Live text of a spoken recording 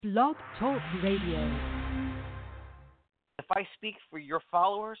Blog Talk Radio. If I speak for your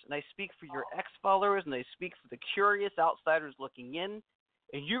followers, and I speak for your ex-followers, and I speak for the curious outsiders looking in,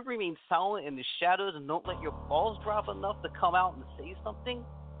 and you remain silent in the shadows and don't let your balls drop enough to come out and say something,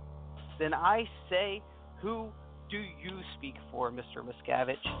 then I say, who do you speak for, Mr.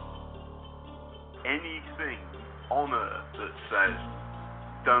 Miscavige? Anything on earth that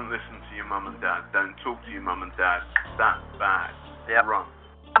says, don't listen to your mum and dad, don't talk to your mum and dad, that's bad. Yep. Wrong.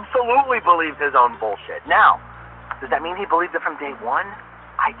 Absolutely believes his own bullshit. Now, does that mean he believed it from day one?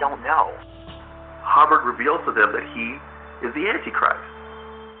 I don't know. Hubbard reveals to them that he is the Antichrist.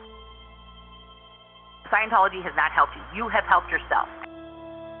 Scientology has not helped you. You have helped yourself.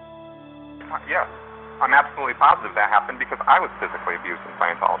 Yes, I'm absolutely positive that happened because I was physically abused in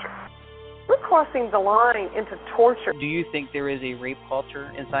Scientology. We're crossing the line into torture. Do you think there is a rape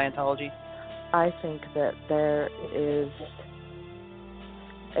culture in Scientology? I think that there is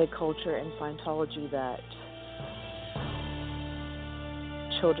a culture in Scientology that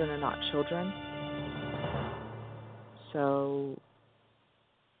children are not children. So,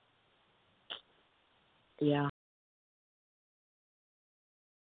 yeah.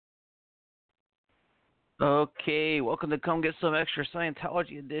 Okay, welcome to Come Get Some Extra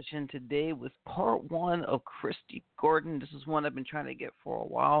Scientology edition today with part one of Christi Gordon. This is one I've been trying to get for a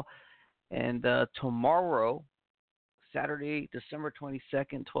while. And tomorrow, Saturday, December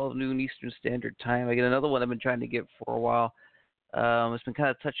 22nd, 12 noon Eastern Standard Time, I get another one I've been trying to get for a while. It's been kind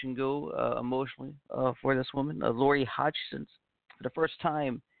of touch and go emotionally for this woman, Lori Hodgson. For the first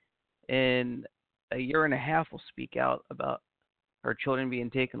time in a year and a half, will speak out about her children being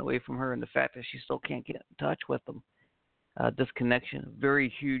taken away from her and the fact that she still can't get in touch with them. Disconnection, a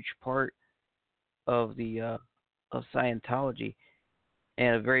very huge part of the of Scientology,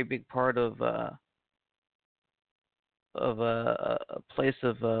 and a very big part of a place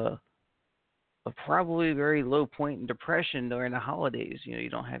of probably very low point in depression during the holidays. You know, you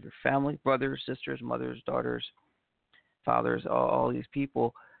don't have your family, brothers, sisters, mothers, daughters, fathers, all these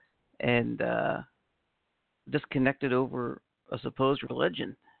people, and disconnected over a supposed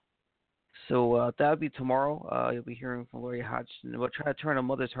religion. So that'll be tomorrow. You'll be hearing from Lori Hodgson. We'll try to turn a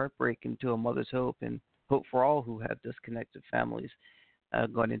mother's heartbreak into a mother's hope, and hope for all who have disconnected families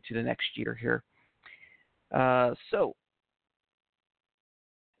going into the next year here. So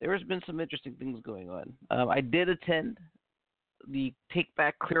there has been some interesting things going on. I did attend the Take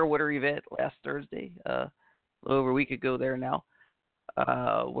Back Clearwater event last Thursday, a little over a week ago there now,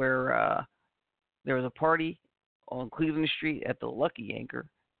 where there was a party on Cleveland Street at the Lucky Anchor,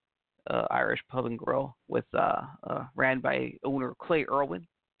 Irish Pub and Grill, with ran by owner Clay Irwin.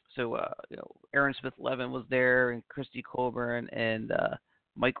 So Aaron Smith-Levin was there, and Christy Colburn, and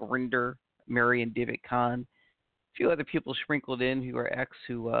Mike Rinder, Mary and David Kahn. A few other people sprinkled in who are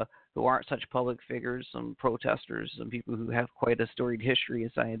who aren't such public figures, some protesters, some people who have quite a storied history in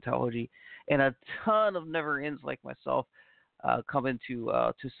Scientology, and a ton of never-ends like myself coming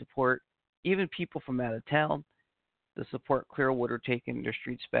to support, even people from out of town, to support Clearwater taking their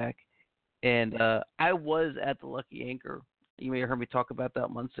streets back. And I was at the Lucky Anchor. You may have heard me talk about that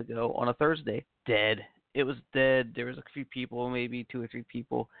months ago on a Thursday. Dead. It was dead. There was a few people, maybe 2 or 3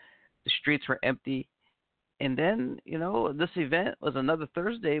 people. The streets were empty. And then, this event was another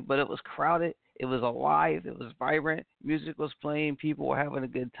Thursday, but it was crowded. It was alive. It was vibrant. Music was playing. People were having a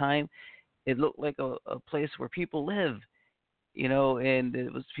good time. It looked like a place where people live, and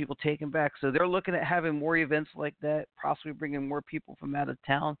it was people taken back. So they're looking at having more events like that, possibly bringing more people from out of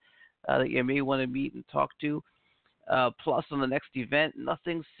town that you may want to meet and talk to. Plus, on the next event,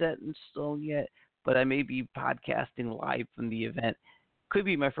 nothing's set in stone yet, but I may be podcasting live from the event. Could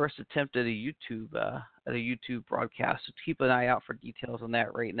be my first attempt at a YouTube broadcast. So keep an eye out for details on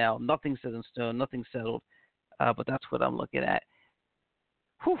that right now. Nothing set in stone, nothing settled, but that's what I'm looking at.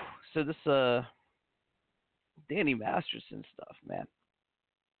 Whew. So this Danny Masterson stuff, man.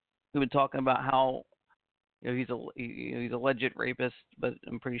 We've been talking about how he's a alleged rapist, but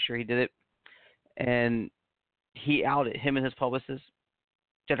I'm pretty sure he did it, and he outed him and his publicist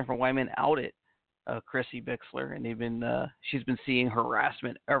Jennifer Wyman outed Chrissy Bixler, and she's been seeing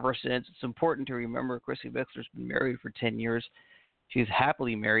harassment ever since. It's important to remember Chrissy Bixler's been married for 10 years. She's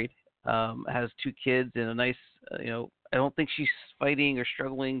happily married, has 2 kids, and a nice, I don't think she's fighting or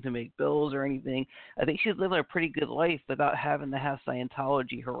struggling to make bills or anything. I think she's living a pretty good life without having to have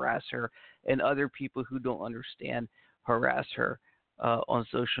Scientology harass her and other people who don't understand harass her on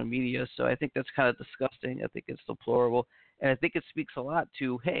social media. So I think that's kind of disgusting. I think it's deplorable. And I think it speaks a lot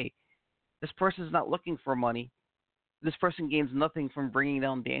to, hey, this person's not looking for money. This person gains nothing from bringing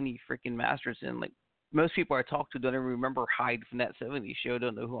down Danny freaking Masterson. Like, most people I talk to don't even remember Hyde from that 70s show,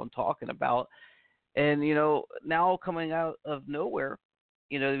 don't know who I'm talking about. And, now coming out of nowhere,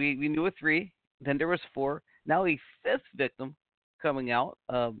 we knew of 3, then there was 4, now a 5th victim coming out,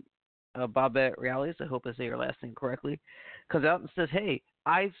 Babette Reales, I hope I say her last name correctly, comes out and says, hey,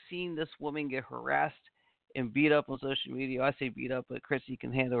 I've seen this woman get harassed and beat up on social media. I say beat up, but Christi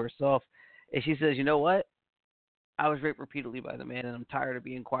can handle herself. And she says, you know what? I was raped repeatedly by the man, and I'm tired of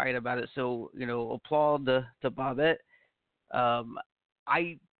being quiet about it. So, applaud to Babette.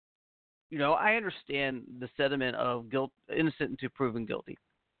 I understand the sentiment of guilt, innocent until proven guilty.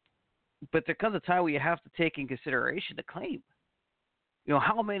 But there comes a time where you have to take in consideration the claim.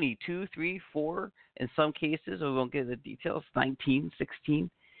 How many? 2, 3, 4, in some cases, we won't get into the details, 19, 16.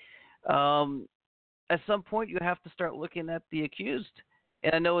 At some point, you have to start looking at the accused.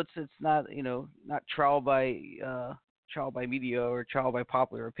 And I know it's not, not trial by media or trial by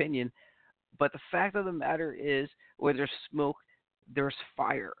popular opinion, but the fact of the matter is, where there's smoke, there's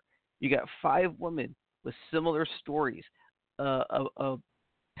fire. You got 5 women with similar stories, a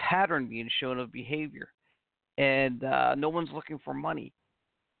pattern being shown of behavior, and no one's looking for money.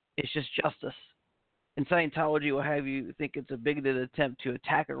 It's just justice. And Scientology will have you think it's a bigoted attempt to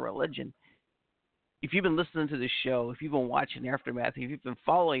attack a religion. If you've been listening to this show, if you've been watching Aftermath, if you've been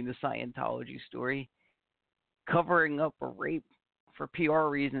following the Scientology story, covering up a rape for PR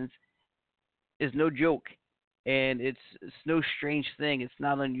reasons is no joke, and it's no strange thing. It's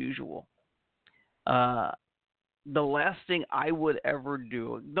not unusual. The last thing I would ever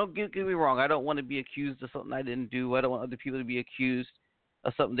do, don't get me wrong, I don't want to be accused of something I didn't do. I don't want other people to be accused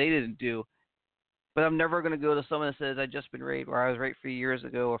of something they didn't do. But I'm never going to go to someone that says, I've just been raped, or I was raped 3 years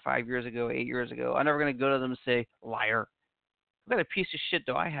ago, or 5 years ago, 8 years ago. I'm never going to go to them and say, liar. What kind of piece of shit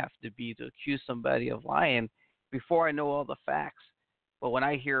do I have to be to accuse somebody of lying before I know all the facts? But when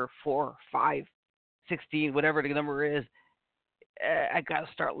I hear 4, 5, 16, whatever the number is, I got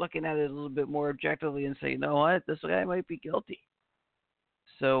to start looking at it a little bit more objectively and say, you know what, this guy might be guilty.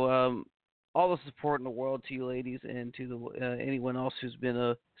 So all the support in the world to you ladies and to anyone else who's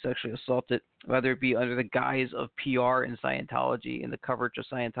been sexually assaulted, whether it be under the guise of PR in Scientology, in the coverage of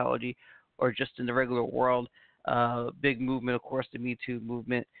Scientology, or just in the regular world. Big movement, of course, the Me Too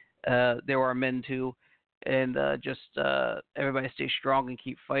movement. There are men too. And just everybody stay strong and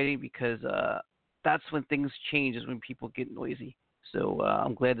keep fighting, because that's when things change, is when people get noisy. So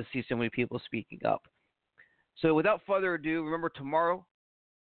I'm glad to see so many people speaking up. So without further ado, remember tomorrow,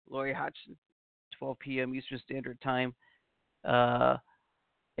 Lori Hodgson, 12 p.m. Eastern Standard Time.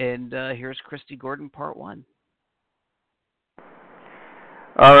 And here's Christi Gordon, Part 1.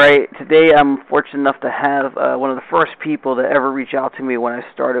 All right. Today I'm fortunate enough to have one of the first people to ever reach out to me when I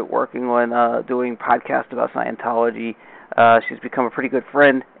started working on doing podcasts about Scientology. She's become a pretty good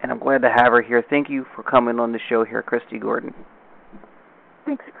friend, and I'm glad to have her here. Thank you for coming on the show here, Christi Gordon.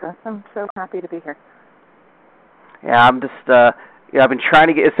 Thanks, Chris. I'm so happy to be here. Yeah, I'm just... I've been trying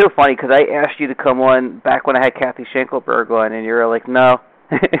to get... It's so funny, because I asked you to come on back when I had Kathy Schenkelberg on, and you were like, no.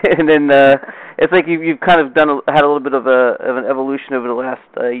 And then it's like you've kind of had a little bit of an evolution over the last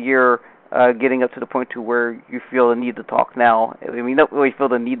year, getting up to the point to where you feel the need to talk now. I mean, you don't really feel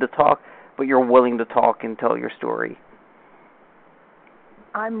the need to talk, but you're willing to talk and tell your story.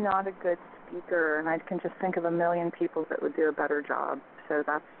 I'm not a good speaker, and I can just think of a million people that would do a better job. So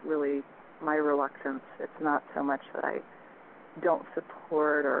that's really my reluctance. It's not so much that I don't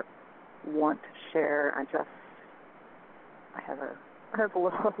support or want to share. I have a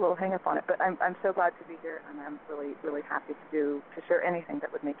little hang up on it, but I'm so glad to be here, and I'm really, really happy to share anything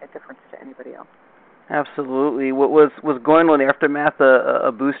that would make a difference to anybody else. Absolutely. What was going on Aftermath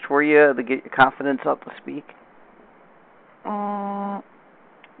a boost for you to get your confidence up to speak?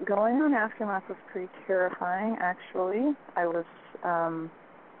 Going on Aftermath was pretty terrifying, actually. I was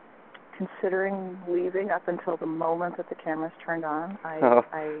considering leaving up until the moment that the cameras turned on.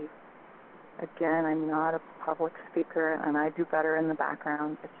 Again, I'm not a public speaker, and I do better in the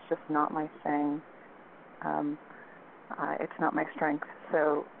background. It's just not my thing. It's not my strength.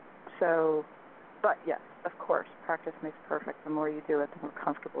 But yes, of course, practice makes perfect. The more you do it, the more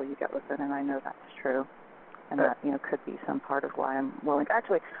comfortable you get with it, and I know that's true. And that, could be some part of why I'm willing.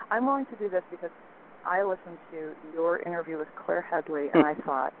 Actually, I'm willing to do this because I listened to your interview with Claire Headley, and I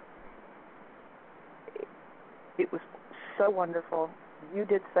thought it was so wonderful. You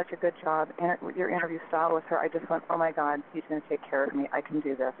did such a good job. And your interview style with her, I just went, oh, my God, he's going to take care of me. I can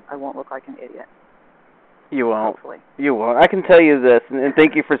do this. I won't look like an idiot. You won't. Hopefully. You won't. I can tell you this, and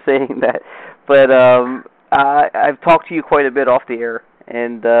thank you for saying that. But I've talked to you quite a bit off the air,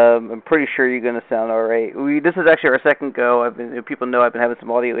 and I'm pretty sure you're going to sound all right. This is actually our second go. People know I've been having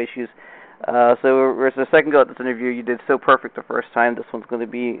some audio issues. So whereas the second go at this interview, you did so perfect the first time. This one's going to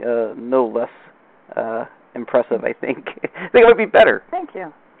be no less impressive, I think. I think it would be better. Thank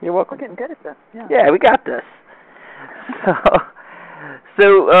you. You're welcome. We're getting good at this. Yeah, we got this.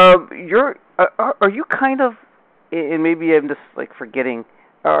 So you're are you kind of, and maybe I'm just like forgetting,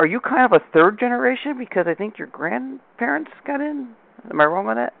 are you kind of a third generation because I think your grandparents got in? Am I wrong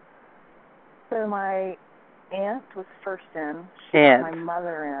on that? So my aunt was first in. She got my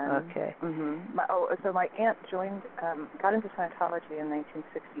mother in. Okay. So my aunt got into Scientology in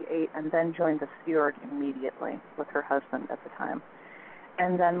 1968 and then joined the Sea Org immediately with her husband at the time.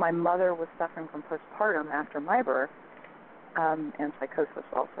 And then my mother was suffering from postpartum after my birth, and psychosis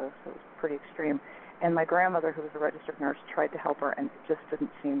also, so it was pretty extreme. And my grandmother, who was a registered nurse, tried to help her, and it just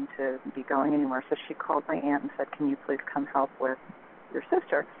didn't seem to be going anywhere. So she called my aunt and said, "Can you please come help with your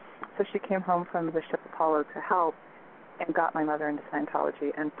sister?" So she came home from the ship Apollo to help and got my mother into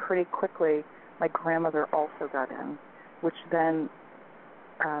Scientology. And pretty quickly, my grandmother also got in, which then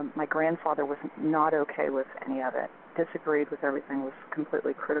my grandfather was not okay with any of it, disagreed with everything, was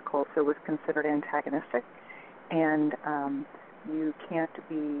completely critical, so was considered antagonistic. And you can't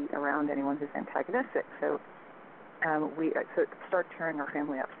be around anyone who's antagonistic. So it started tearing our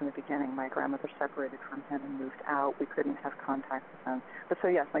family up from the beginning. My grandmother separated from him and moved out. We couldn't have contact with him. But so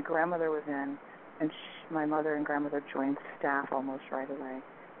yes, my grandmother was in, and my mother and grandmother joined staff almost right away.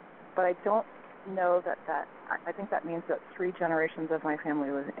 But I don't know that I think that means that 3 generations of my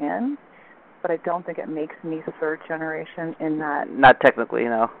family was in, but I don't think it makes me third generation in that. Not technically,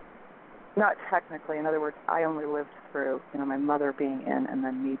 no. Not technically. In other words, I only lived through, my mother being in and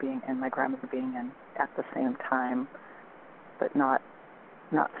then me being in, my grandmother being in at the same time, but not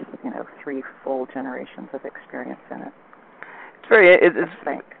 3 full generations of experience in it.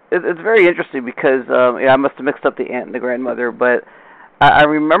 It's very interesting because I must have mixed up the aunt and the grandmother, but I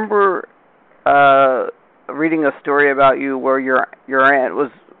remember reading a story about you where your aunt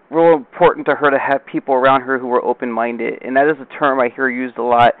was real important to her to have people around her who were open-minded, and that is a term I hear used a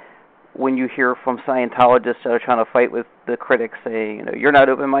lot when you hear from Scientologists that are trying to fight with the critics saying, you're not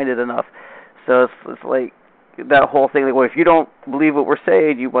open-minded enough. So it's like that whole thing, like, well, if you don't believe what we're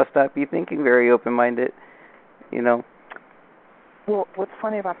saying, you must not be thinking very open-minded, Well, what's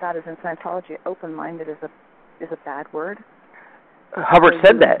funny about that is in Scientology, open-minded is a bad word. Hubbard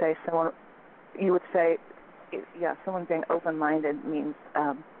said that. You would say, someone being open-minded means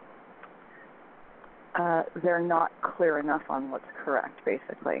they're not clear enough on what's correct,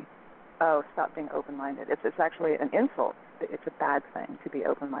 basically. Oh, stop being open-minded. It's actually an insult. It's a bad thing to be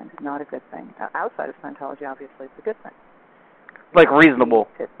open-minded, not a good thing. Outside of Scientology, obviously, it's a good thing. Like reasonable.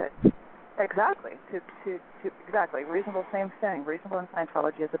 Exactly. Exactly. Reasonable, same thing. Reasonable in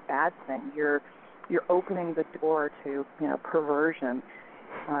Scientology is a bad thing. You're opening the door to perversion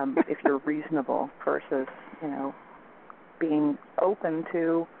if you're reasonable versus being open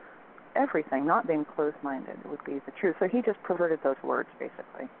to everything, not being closed-minded would be the truth. So he just perverted those words,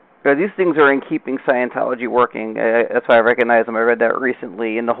 basically. Yeah, these things are in keeping Scientology working. That's why I recognize them. I read that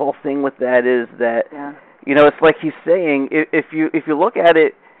recently, and the whole thing with that is that it's like he's saying if you look at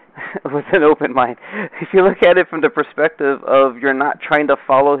it with an open mind, if you look at it from the perspective of you're not trying to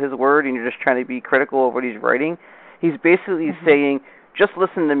follow his word and you're just trying to be critical of what he's writing, he's basically saying just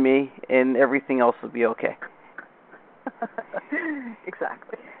listen to me and everything else will be okay.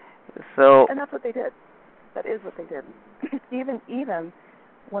 Exactly. So. And that's what they did. That is what they did. Even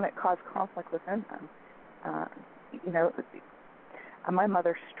when it caused conflict within them. My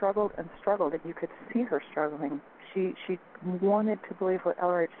mother struggled and struggled, and you could see her struggling. She wanted to believe what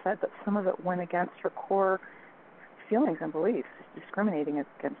LRH said, but some of it went against her core feelings and beliefs, discriminating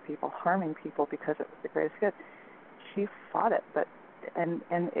against people, harming people because it was the greatest good. She fought it, and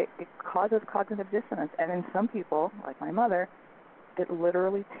it causes cognitive dissonance. And in some people, like my mother, it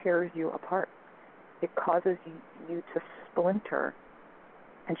literally tears you apart. It causes you to splinter,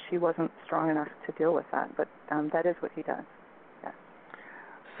 and she wasn't strong enough to deal with that. But that is what he does. Yes.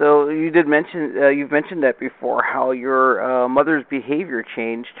 So you've mentioned that before, how your mother's behavior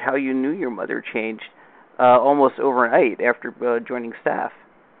changed, how you knew your mother changed almost overnight after joining staff.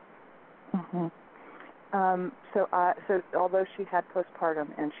 Mm-hmm. So although she had postpartum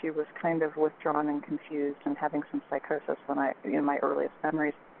and she was kind of withdrawn and confused and having some psychosis in my earliest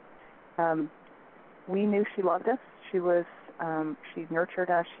memories, we knew she loved us. She nurtured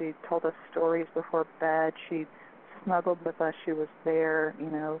us. She told us stories before bed. She snuggled with us. She was there,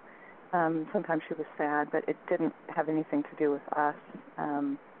 Sometimes she was sad, but it didn't have anything to do with us.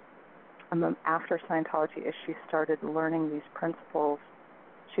 And then after Scientology, as she started learning these principles,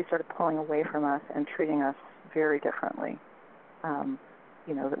 she started pulling away from us and treating us very differently.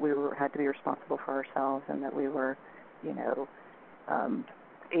 that we had to be responsible for ourselves, and that we were,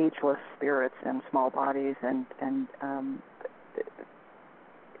 ageless spirits in small bodies, and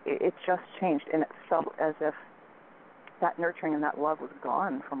it just changed, and it felt as if that nurturing and that love was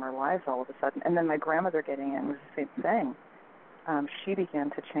gone from our lives all of a sudden. And then my grandmother getting in was the same thing. She began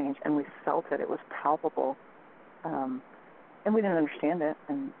to change, and we felt it. It was palpable. And we didn't understand it,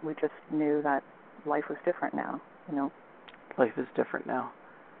 and we just knew that life was different now, Life is different now.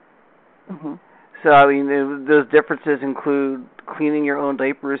 Mm-hmm. So, I mean, those differences include cleaning your own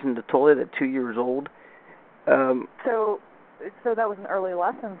diapers in the toilet at 2 years old. So that was an early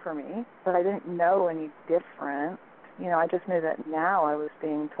lesson for me, but I didn't know any different. I just knew that now I was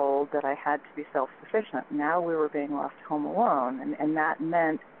being told that I had to be self-sufficient. Now we were being left home alone, and that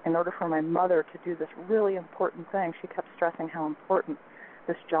meant in order for my mother to do this really important thing, she kept stressing how important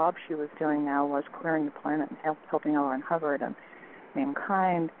this job she was doing now was, clearing the planet and helping L. Ron Hubbard and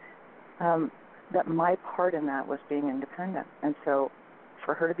mankind, that my part in that was being independent. And so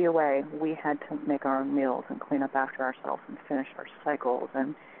for her to be away, we had to make our own meals and clean up after ourselves and finish our cycles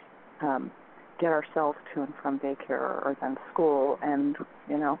and get ourselves to and from daycare or then school and,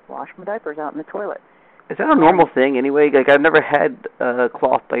 wash my diapers out in the toilet. Is that a normal thing anyway? Like, I've never had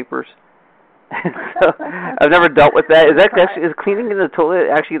cloth diapers. So I've never dealt with that. Is cleaning in the toilet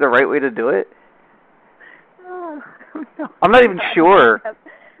actually the right way to do it? No. I'm not even sure.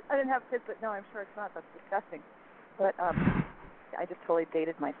 I didn't have kids, but no, I'm sure it's not. That's disgusting. But I just totally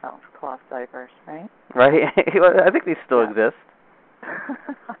dated myself. Cloth diapers, right? Right. I think they still exist.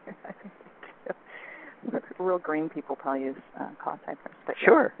 I think they do. Real green people probably use cloth diapers. But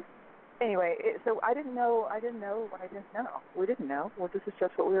sure. Yeah. Anyway, so I didn't know what I didn't know. We didn't know. Well, this is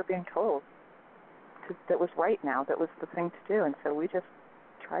just what we were being told. That was right now. That was the thing to do. And so we just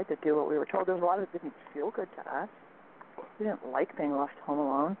tried to do what we were told. There was a lot that didn't feel good to us. We didn't like being left home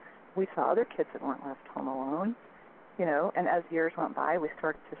alone. We saw other kids that weren't left home alone, and as years went by, we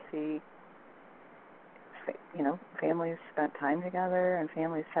started to see, families spent time together, and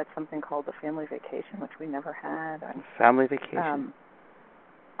families had something called the family vacation, which we never had. And, family vacation?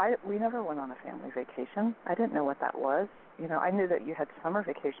 We never went on a family vacation. I didn't know what that was. I knew that you had summer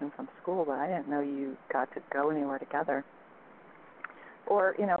vacation from school, but I didn't know you got to go anywhere together.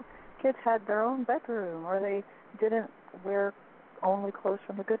 Or, kids had their own bedroom, or they didn't wear only clothes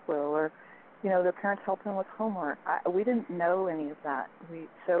from the Goodwill, or their parents helped them with homework. We didn't know any of that.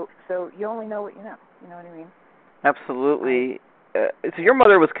 So you only know what you know. You know what I mean? Absolutely. So your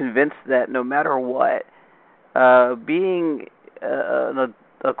mother was convinced that no matter what, being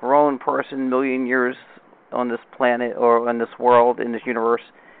a grown person, million years on this planet or on this world, in this universe,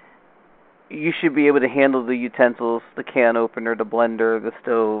 you should be able to handle the utensils, the can opener, the blender, the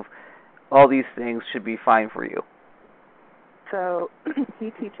stove. All these things should be fine for you. So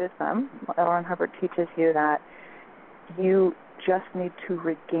he teaches them, L. Ron Hubbard teaches you that you just need to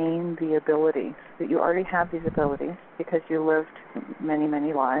regain the abilities, that you already have these abilities because you lived many,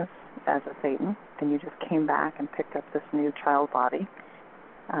 many lives as a Satan, and you just came back and picked up this new child body.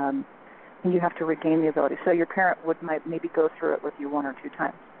 And you have to regain the ability. So your parent might maybe go through it with you 1 or 2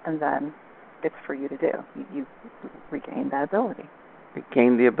 times, and then it's for you to do. You regain that ability.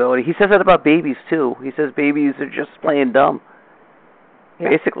 Regain the ability. He says that about babies, too. He says babies are just plain dumb.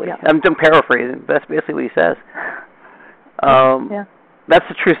 Basically. Yeah. I'm paraphrasing. That's basically what he says. That's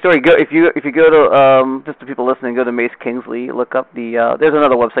the true story. If you go to, just the people listening, go to Mace Kingsley, look up there's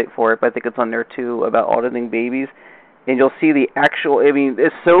another website for it, but I think it's on there too, about auditing babies, and you'll see the actual, is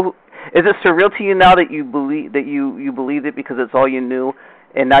it surreal to you now that you believe you believed it because it's all you knew,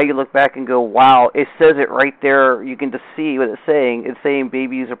 and now you look back and go, wow, it says it right there, you can just see what it's saying. It's saying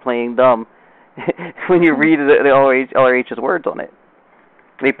babies are playing dumb when you read the LRH's words on it.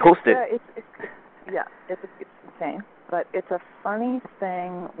 They post it. It's insane. But it's a funny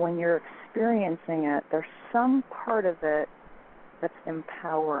thing when you're experiencing it. There's some part of it that's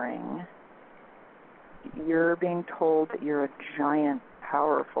empowering. You're being told that you're a giant,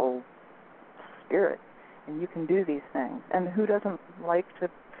 powerful spirit, and you can do these things. And who doesn't like to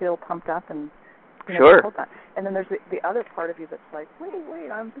feel pumped up and sure. Told that? And then there's the other part of you that's like,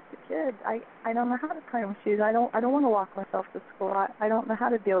 wait, I'm just a kid. I don't know how to tie my shoes. I don't want to walk myself to school. I don't know how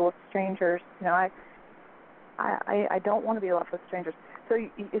to deal with strangers. I don't want to be left with strangers. So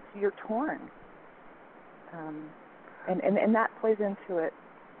you're torn, and that plays into it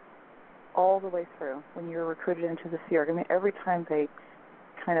all the way through when you're recruited into the Sea Org. I mean, every time they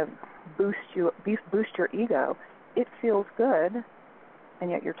kind of boost your ego, it feels good, and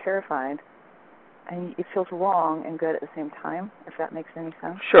yet you're terrified, and it feels wrong and good at the same time. If that makes any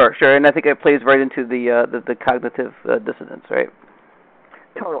sense. Sure, and I think it plays right into the cognitive dissonance, right?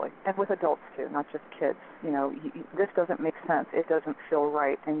 Totally, and with adults too, not just kids. This doesn't make sense. It doesn't feel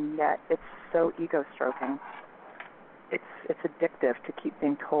right, and yet it's so ego-stroking. It's addictive to keep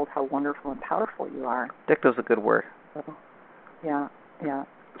being told how wonderful and powerful you are. Addictive's a good word. So, yeah.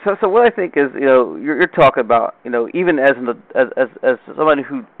 So what I think is, you're talking about, even as someone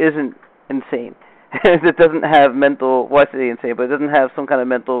who isn't insane, that doesn't have mental, well, I say insane, but it doesn't have some kind of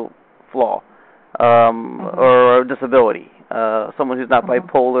mental flaw, or disability. Someone who's not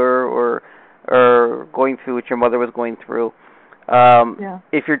bipolar or going through what your mother was going through.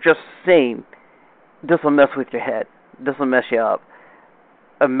 If you're just sane, this will mess with your head. This will mess you up.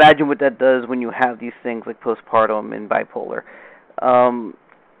 Imagine what that does when you have these things like postpartum and bipolar. And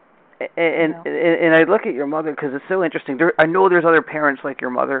I look at your mother because it's so interesting. I know there's other parents like your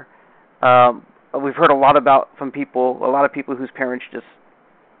mother. We've heard a lot of people whose parents just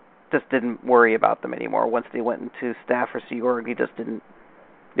didn't worry about them anymore. Once they went into staff or Sea Org,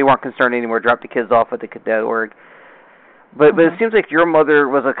 they weren't concerned anymore. Dropped the kids off at the cadet org. But it seems like your mother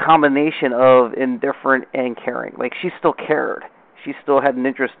was a combination of indifferent and caring. Like, she still cared. She still had an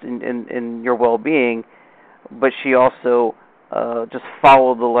interest in your well-being, but she also just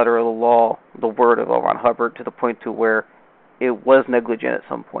followed the letter of the law, the word of L. Ron Hubbard, to the point to where it was negligent at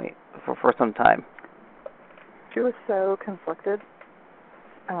some point for some time. She was so conflicted,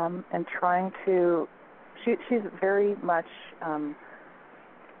 and trying to. She's very much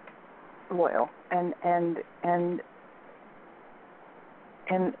loyal, and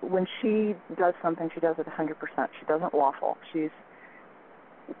when she does something, she does it 100%. She doesn't waffle. She's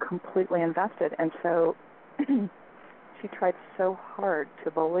completely invested, and so she tried so hard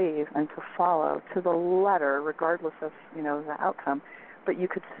to believe and to follow to the letter, regardless of the outcome. But you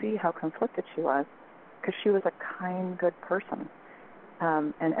could see how conflicted she was, because she was a kind, good person.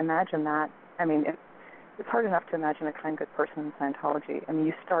 And imagine that. I mean, it's hard enough to imagine a kind, good person in Scientology. I mean,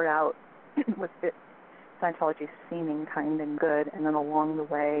 you start out with Scientology seeming kind and good, and then along the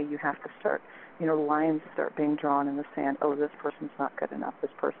way you have to start, lines start being drawn in the sand. Oh, this person's not good enough.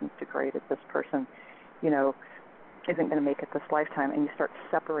 This person's degraded. This person, isn't going to make it this lifetime. And you start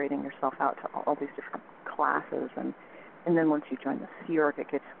separating yourself out to all these different classes. And then once you join the Sea Org, it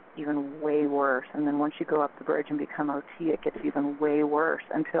gets even way worse. And then once you go up the bridge and become OT, it gets even way worse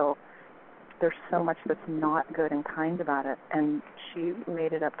until there's so much that's not good and kind about it. And she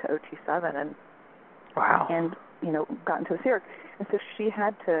made it up to OT7 and wow. And, got into the Sea Org. And so she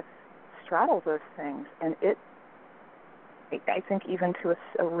had to straddle those things. And I think even to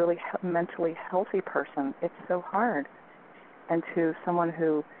a really mentally healthy person, it's so hard. And to someone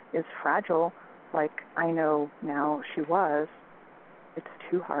who is fragile, like I know now she was, it's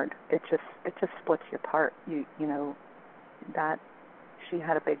too hard. It just splits you apart. That she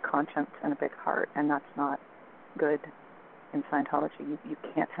had a big conscience and a big heart, and that's not good. In Scientology, you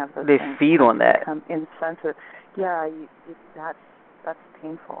can't have those they things. They feed on that. Become insensitive. Yeah, that's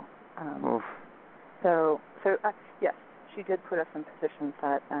painful. So yes, she did put us in positions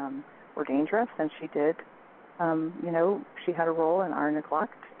that were dangerous, and she did. She had a role in our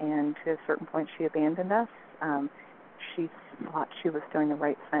neglect, and to a certain point, she abandoned us. She thought she was doing the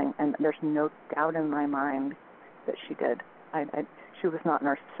right thing, and there's no doubt in my mind that she did. She was not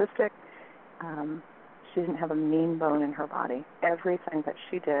narcissistic. She didn't have a mean bone in her body. Everything that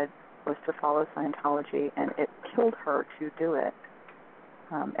she did was to follow Scientology, and it killed her to do it.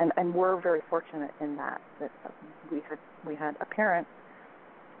 And we're very fortunate in that we had a parent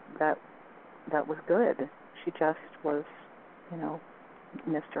that was good. She just was,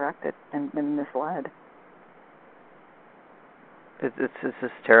 misdirected and misled. It's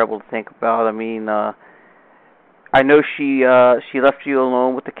just terrible to think about. I mean, I know she left you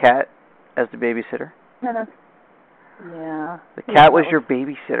alone with the cat as the babysitter. No. Yeah. The cat was your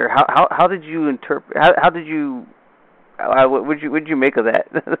babysitter. How did you interpret? How did you? What would you make of that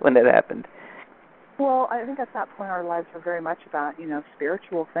when that happened? Well, I think at that point our lives were very much about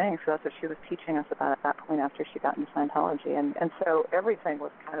spiritual things. So that's what she was teaching us about at that point after she got into Scientology, and so everything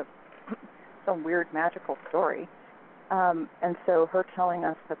was kind of some weird magical story. And so her telling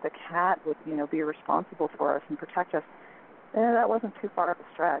us that the cat would be responsible for us and protect us, that wasn't too far of a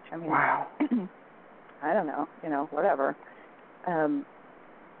stretch. I mean, wow. I don't know, whatever. I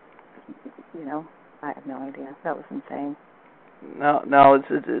have no idea. That was insane. No.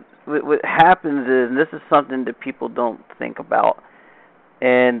 It's what happens is, and this is something that people don't think about,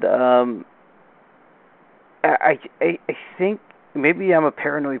 and I think maybe I'm a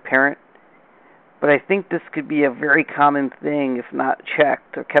paranoid parent, but I think this could be a very common thing if not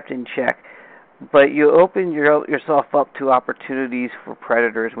checked or kept in check. But you open yourself up to opportunities for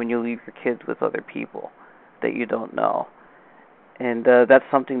predators when you leave your kids with other people that you don't know. And that's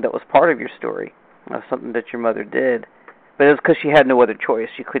something that was part of your story, something that your mother did. But it was because she had no other choice.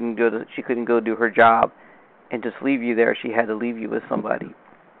 She couldn't go do her job and just leave you there. She had to leave you with somebody.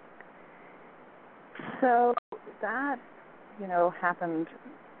 So that, happened.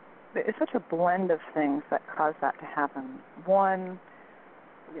 It's such a blend of things that caused that to happen. One,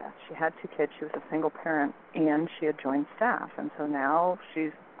 yes, she had 2 kids. She was a single parent, and she had joined staff. And so now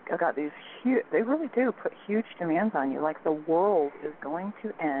she's got these huge, they really do put huge demands on you. Like the world is going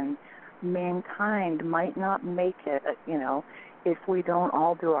to end. Mankind might not make it, if we don't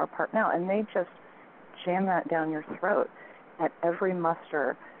all do our part now. And they just jam that down your throat at every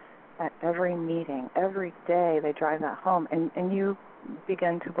muster, at every meeting, every day they drive that home, and you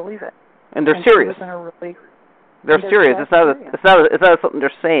begin to believe it. And they're serious. They're serious. It's not something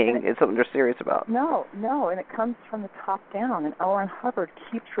they're saying. It's something they're serious about. No, and it comes from the top down. And L. Ron Hubbard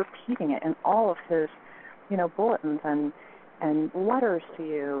keeps repeating it in all of his, bulletins and letters to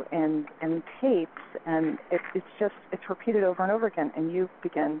you and tapes, and it's repeated over and over again, and you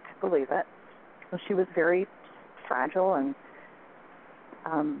begin to believe it. So she was very fragile and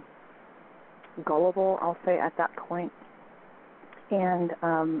gullible, I'll say, at that point. And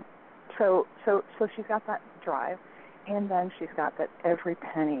so she's got that drive, and then she's got that every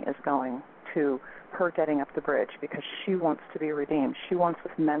penny is going to her getting up the bridge because she wants to be redeemed. She wants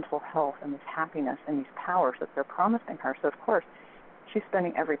this mental health and this happiness and these powers that they're promising her. So, of course, she's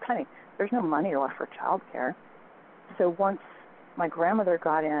spending every penny. There's no money left for child care. So once my grandmother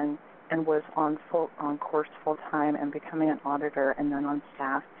got in and was on course full-time and becoming an auditor and then on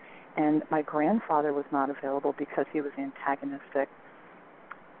staff, and my grandfather was not available because he was antagonistic,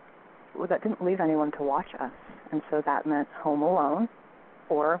 well, that didn't leave anyone to watch us. And so that meant home alone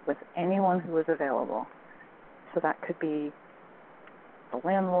or with anyone who was available. So that could be the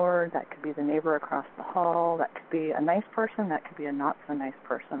landlord, that could be the neighbor across the hall, that could be a nice person, that could be a not-so-nice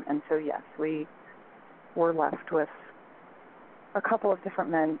person. And so, yes, we were left with a couple of different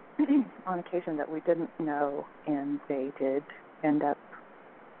men on occasion that we didn't know, and they did end up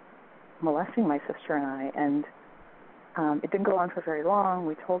molesting my sister and I, and it didn't go on for very long.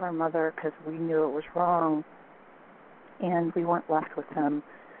 We told our mother because we knew it was wrong, and we weren't left with them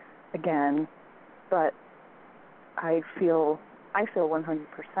again. But I feel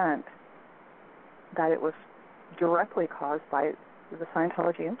 100% that it was directly caused by the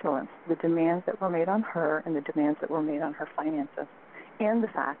Scientology influence, the demands that were made on her and the demands that were made on her finances, and the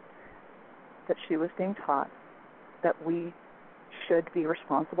fact that she was being taught that we should be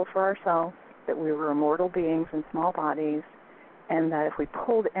responsible for ourselves, that we were immortal beings in small bodies, and that if we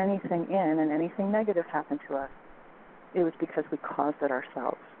pulled anything in and anything negative happened to us, it was because we caused it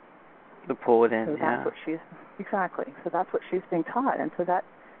ourselves. To pull it in, so that's what she's, exactly. So that's what she's being taught, and so that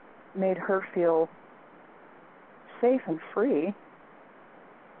made her feel safe and free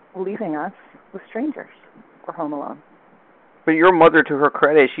leaving us with strangers or home alone. But your mother, to her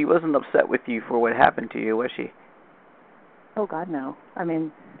credit, she wasn't upset with you for what happened to you, was she? Oh, God, no. I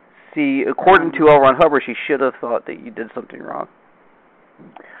mean... See, according to L. Ron Hubbard, she should have thought that you did something wrong.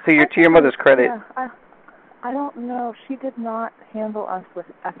 So to your mother's credit... Yeah, I don't know. She did not handle us with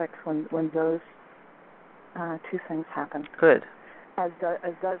ethics when those two things happen. Good. As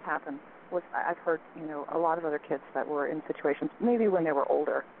does happen. I've heard, a lot of other kids that were in situations, maybe when they were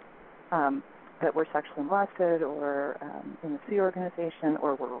older, that were sexually molested or in the Sea organization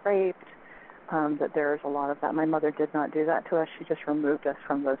or were raped, that there's a lot of that. My mother did not do that to us. She just removed us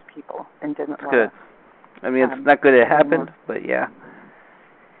from those people and didn't let good. us. I mean, it's not good it happened, but yeah.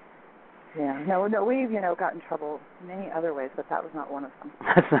 Yeah. No, we've, got in trouble many other ways, but that was not one of them.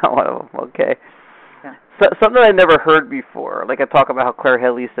 That's not one of them. Okay. Yeah. So, something I never heard before. Like I talk about how Claire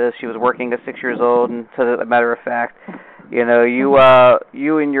Headley says she was working at 6 years old, and so as a matter of fact, you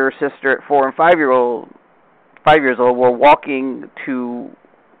and your sister at 4 and 5 years old were walking to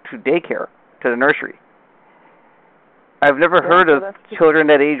daycare, to the nursery. I've never heard of children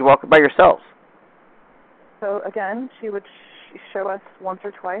that age walking by yourselves. So again, she would show us once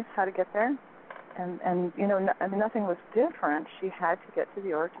or twice how to get there, and nothing was different. She had to get to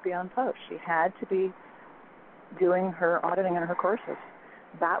the org to be on post. She had to be doing her auditing and her courses.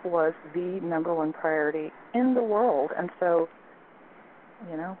 That was the number one priority in the world, and so,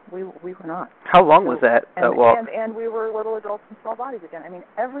 we were not. How long was that walk? And we were little adults in small bodies again. I mean,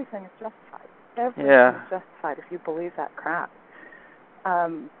 everything is justified. Everything is justified if you believe that crap.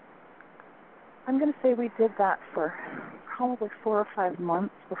 I'm going to say we did that for probably 4 or 5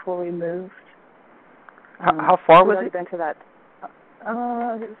 months before we moved. How far was it? Been to that. It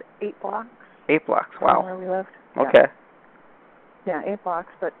was 8 blocks. 8 blocks. Wow. Where we lived. Okay. Yeah, 8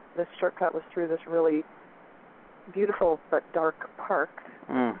 blocks, but the shortcut was through this really beautiful but dark park,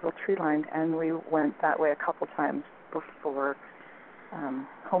 little tree lined, and we went that way a couple times before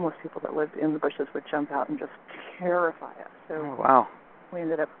homeless people that lived in the bushes would jump out and just terrify us. So wow. We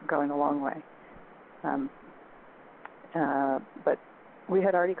ended up going a long way. But we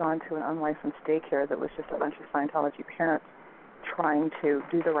had already gone to an unlicensed daycare that was just a bunch of Scientology parents trying to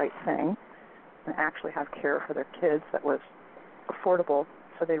do the right thing and actually have care for their kids that was affordable.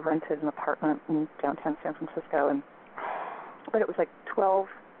 So they rented an apartment in downtown San Francisco, but it was like 12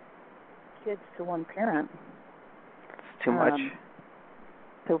 kids to one parent. It's too much.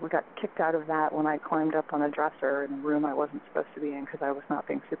 So we got kicked out of that when I climbed up on a dresser in a room I wasn't supposed to be in because I was not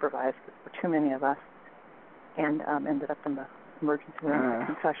being supervised. There were too many of us, and ended up in the emergency room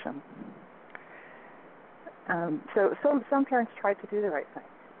for concussion. So some parents tried to do the right thing.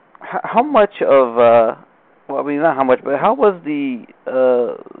 How much of well, I mean, not how much, but how was the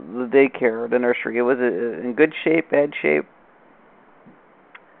daycare, the nursery? Was it in good shape, bad shape?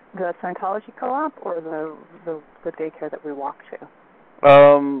 The Scientology co-op or the daycare that we walked to?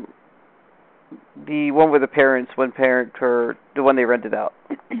 The one with the parents, one parent, or the one they rented out?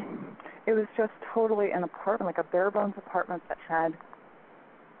 It was just totally an apartment, like a bare bones apartment that had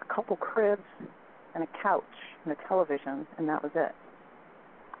a couple cribs and a couch and a television, and that was it.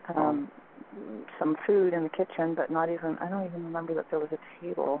 Some food in the kitchen, but not even, I don't even remember that there was a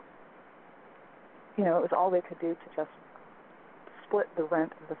table. You know, it was all they could do to just split the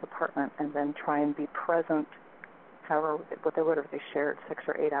rent of this apartment and then try and be present, however, whatever they shared, 6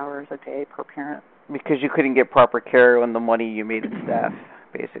 or 8 hours a day per parent. Because you couldn't get proper care on the money you made in staff,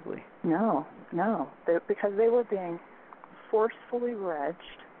 basically. No. Because they were being forcefully regged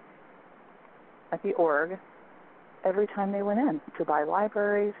at the org every time they went in to buy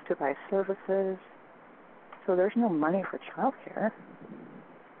libraries, to buy services. So there's no money for child care.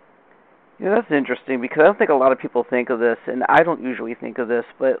 Yeah, that's interesting because I don't think a lot of people think of this, and I don't usually think of this,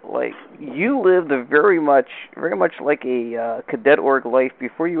 but like you lived a very much like a cadet org life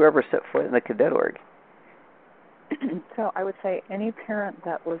before you ever set foot in a cadet org. So I would say any parent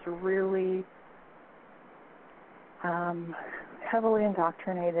that was really heavily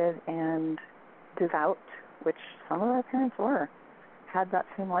indoctrinated and devout, which some of our parents were, had that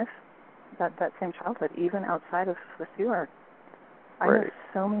same life, that same childhood, even outside of the Org. I know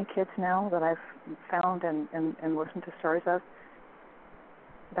so many kids now that I've found and listened to stories of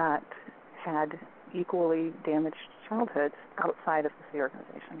that had equally damaged childhoods outside of the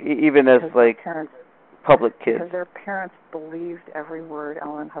organization. Even as like parents, public kids. Because their parents believed every word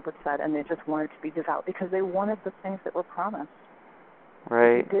Ellen Hubbard said, and they just wanted to be devout because they wanted the things that were promised.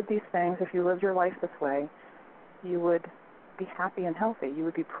 Right. If you did these things, if you lived your life this way, you would be happy and healthy. You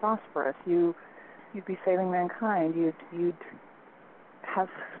would be prosperous. You'd be saving mankind. You'd have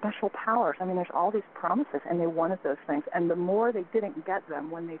special powers. I mean, there's all these promises, and they wanted those things. And the more they didn't get them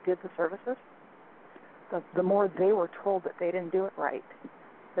when they did the services, the more they were told that they didn't do it right,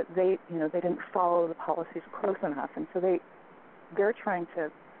 that they didn't follow the policies close enough, and so they're trying to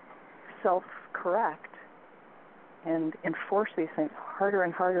self-correct and enforce these things harder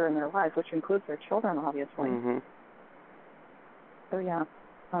and harder in their lives, which includes their children, obviously. Mm-hmm. So yeah,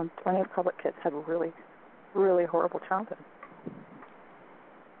 plenty of public kids have a really, really horrible childhood.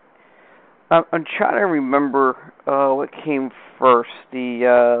 I'm trying to remember what came first,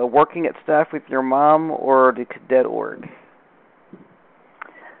 the working at staff with your mom or the cadet org?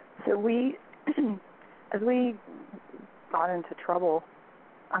 So as we got into trouble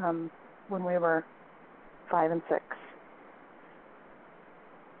when we were 5 and 6,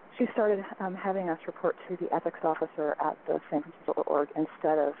 she started having us report to the ethics officer at the San Francisco org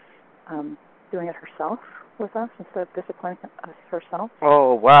instead of doing it herself with us, instead of disciplining us herself.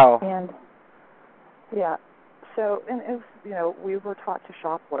 Oh, wow. And yeah, so and it was, we were taught to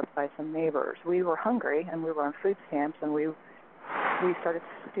shoplift by some neighbors. We were hungry and we were on food stamps, and we started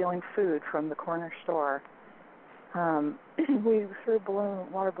stealing food from the corner store. We threw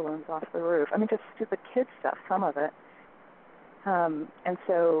water balloons off the roof. I mean, just stupid kid stuff, some of it. And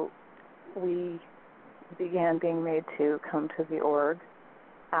so we began being made to come to the org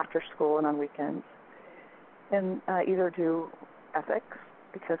after school and on weekends and either do ethics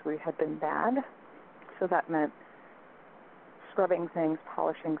because we had been bad. So that meant scrubbing things,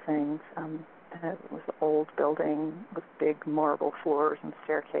 polishing things. It was an old building with big marble floors and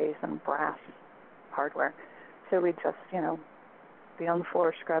staircase and brass hardware. So we'd just, be on the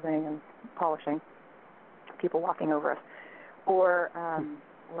floor scrubbing and polishing, people walking over us. Or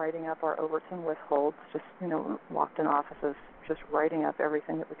writing up our Overton withholds, just, locked in offices, just writing up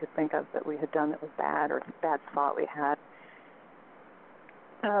everything that we could think of that we had done that was bad or bad thought we had.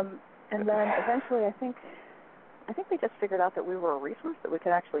 And then eventually, I think I think they just figured out that we were a resource, that we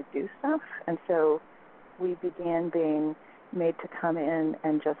could actually do stuff, and so we began being made to come in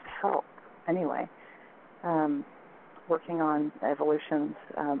and just help anyway. Working on evolutions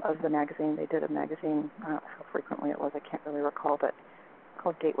of the magazine. They did a magazine, I don't know how frequently it was, I can't really recall, but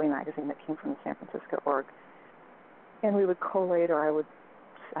called Gateway Magazine that came from the San Francisco org. And we would collate, or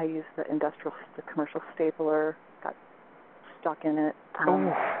I used the commercial stapler, got stuck in it. It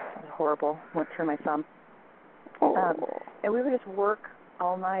was horrible, went through my thumb. And we would just work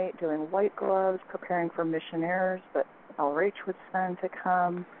all night doing white gloves, preparing for missionaires that LRH would send to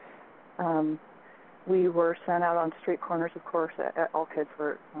come. We were sent out on street corners, of course. All kids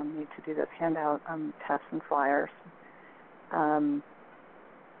were made to do this, hand out tests and flyers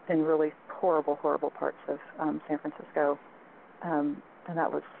in really horrible, horrible parts of San Francisco. And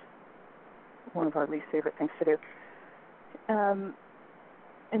that was one of our least favorite things to do.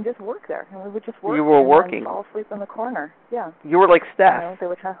 And just work there. And we would just work. You were working? Fall asleep in the corner, yeah. You were like staff? You know, they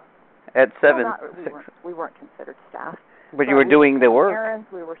would have, at 7? We weren't considered staff. But you were doing the work? Errands,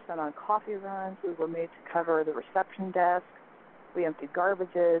 we were sent on coffee runs. We were made to cover the reception desk. We emptied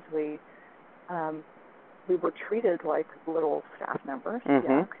garbages. We were treated like little staff members,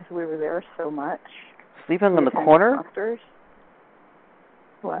 yeah, because we were there so much. Sleeping in the corner? Monsters.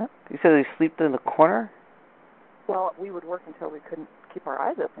 What? You said they slept in the corner? Well, we would work until we couldn't keep our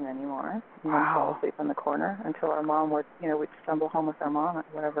eyes open anymore. Wow. And fall asleep in the corner until our mom would, we'd stumble home with our mom at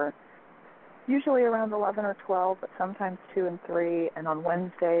whatever, usually around 11 or 12, but sometimes 2 and 3. And on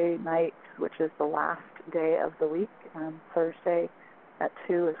Wednesday night, which is the last day of the week, Thursday at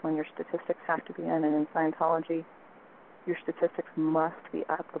 2 is when your statistics have to be in. And in Scientology, your statistics must be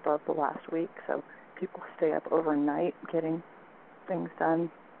up above the last week. So people stay up overnight getting things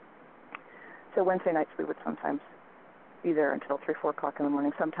done. So Wednesday nights we would sometimes be there until 3, 4 o'clock in the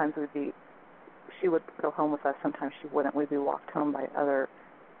morning. Sometimes she would go home with us. Sometimes she wouldn't. We'd be walked home by other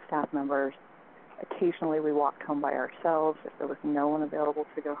staff members. Occasionally we walked home by ourselves if there was no one available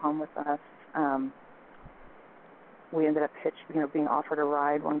to go home with us. We ended up being offered a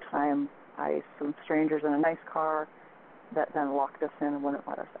ride one time by some strangers in a nice car that then locked us in and wouldn't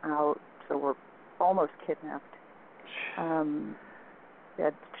let us out. So we're almost kidnapped. We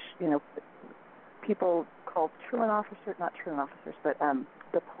had, people called not truant officers, but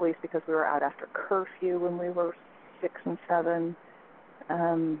the police, because we were out after curfew when we were 6 and 7.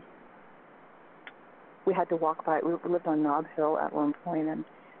 We had to walk by, we lived on Nob Hill at one point and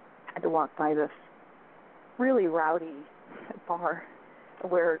had to walk by this really rowdy bar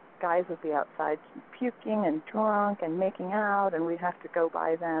where guys would be outside puking and drunk and making out, and we'd have to go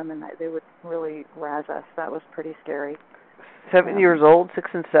by them, and they would really razz us. That was pretty scary. 7 years old, 6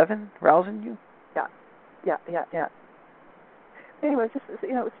 and 7, rousing you? Yeah. Anyway, just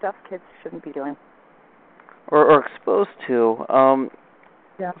stuff kids shouldn't be doing or exposed to.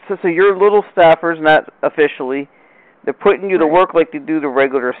 Yeah. So you're little staffers, not officially. They're putting you to work like they do the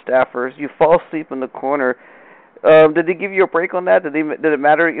regular staffers. You fall asleep in the corner. Did they give you a break on that? Did it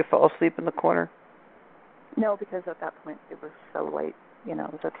matter that you fell asleep in the corner? No, because at that point it was so late. It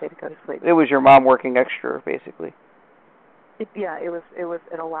was okay to go to sleep. It was your mom working extra, basically.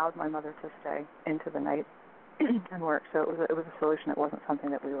 It allowed my mother to stay into the night and work. So it was a solution. It wasn't something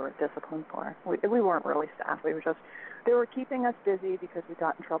that we were disciplined for. We weren't really staff. We were they were keeping us busy because we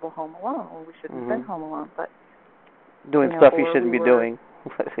got in trouble home alone. Or we shouldn't have been home alone, but doing stuff you shouldn't be doing.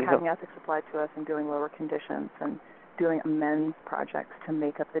 Having ethics applied to us and doing lower conditions and doing amends projects to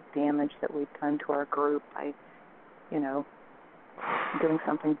make up the damage that we'd done to our group by, doing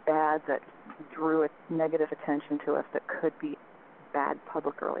something bad that drew a negative attention to us that could be bad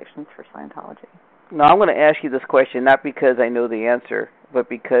public relations for Scientology. No, I'm going to ask you this question, not because I know the answer, but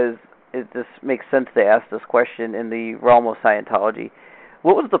because it just makes sense to ask this question in the realm of Scientology.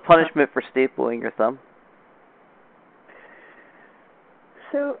 What was the punishment for stapling your thumb?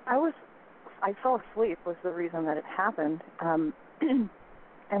 So I fell asleep was the reason that it happened.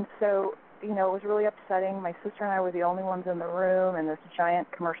 And so, it was really upsetting. My sister and I were the only ones in the room, and this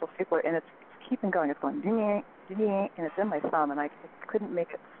giant commercial stapler, and it's keeping going. It's going, ding, ding, and it's in my thumb, and I couldn't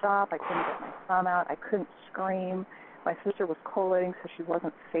make it stop. I couldn't get my thumb out. I couldn't scream. My sister was collating, so she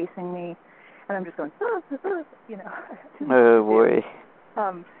wasn't facing me, and I'm just going, Oh, boy.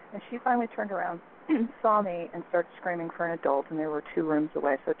 And she finally turned around, saw me, and started screaming for an adult, and there were 2 rooms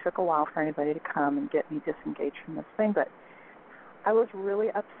away, so it took a while for anybody to come and get me disengaged from this thing, but I was really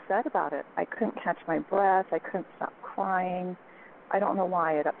upset about it. I couldn't catch my breath. I couldn't stop crying. I don't know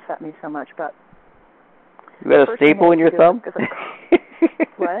why it upset me so much, but... You had a staple in your thumb?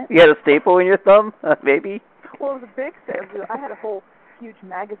 What? You had a staple in your thumb, maybe? Well, it was a big staple. I had a whole huge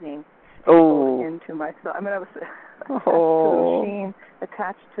magazine stapled into my thumb. I mean, I was attached to the machine,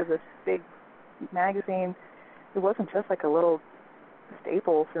 attached to this big magazine. It wasn't just like a little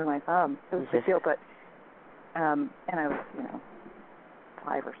staple through my thumb. It was a big deal, but and I was,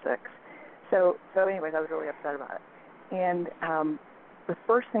 5 or 6. So anyways, I was really upset about it. And the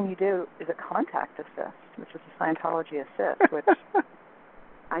first thing you do is a contact assist, which is a Scientology assist, which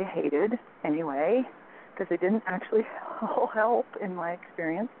I hated anyway, because it didn't actually help in my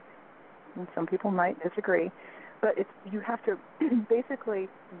experience. And some people might disagree. But you have to basically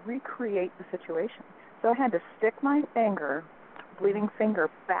recreate the situation. So I had to stick my bleeding finger,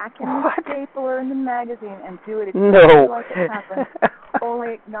 back in the stapler in the magazine and do it exactly like it happened.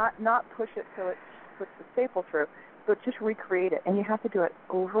 Only not push it so it puts the staple through, but just recreate it. And you have to do it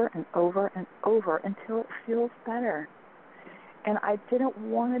over and over and over until it feels better. And I didn't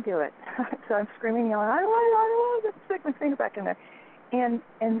want to do it. So I'm screaming, yelling, I don't want to stick my finger back in there. And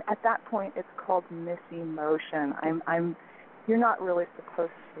at that point, it's called misemotion. You're not really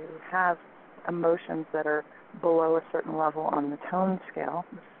supposed to have emotions that are below a certain level on the tone scale,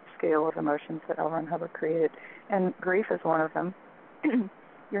 the scale of emotions that L. Ron Hubbard created. And grief is one of them.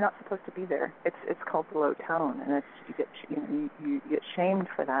 You're not supposed to be there. It's called below tone, and you get shamed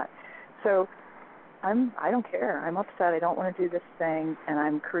for that. So I don't care. I'm upset. I don't want to do this thing, and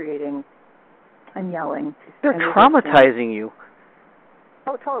I'm yelling. They're traumatizing you.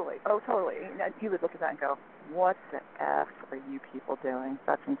 Oh, totally. Now, you would look at that and go, what the F are you people doing?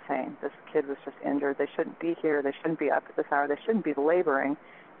 That's insane. This kid was just injured. They shouldn't be here. They shouldn't be up at this hour. They shouldn't be laboring.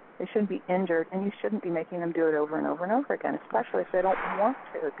 They shouldn't be injured, and you shouldn't be making them do it over and over and over again, especially if they don't want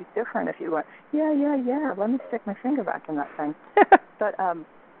to. It'd be different if you went, yeah, let me stick my finger back in that thing. But but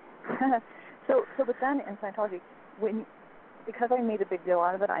then in Scientology, because I made a big deal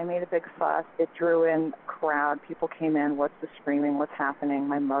out of it, I made a big fuss. It drew in a crowd. People came in. What's the screaming? What's happening?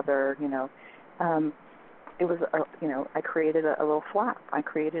 My mother, it was, I created a little flap. I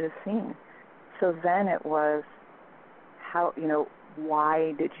created a scene. So then it was, how,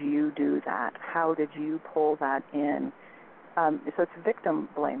 why did you do that? How did you pull that in? So it's victim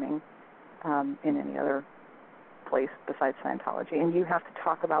blaming in any other place besides Scientology. And you have to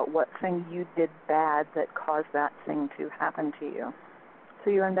talk about what thing you did bad that caused that thing to happen to you. So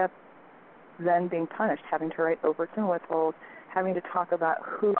you end up then being punished, having to write overts and withholds, having to talk about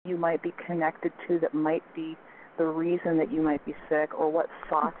who you might be connected to that might be the reason that you might be sick, or what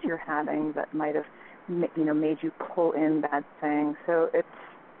thoughts you're having that might have made you pull in bad things. So it's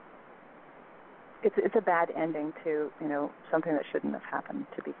a bad ending to something that shouldn't have happened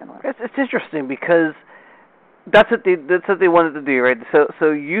to begin with. It's interesting because that's what they wanted to do, right?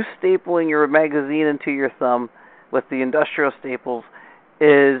 So you stapling your magazine into your thumb with the industrial staples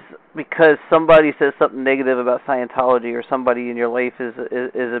is because somebody says something negative about Scientology, or somebody in your life is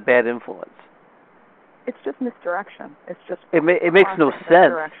a bad influence. It's just misdirection. It's just it makes no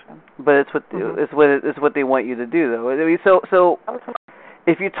sense, but it's what they want you to do, though. I mean, so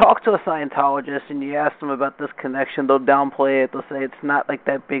if you talk to a Scientologist and you ask them about this connection, they'll downplay it. They'll say it's not like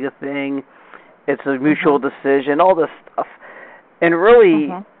that big a thing. It's a mutual decision, all this stuff. And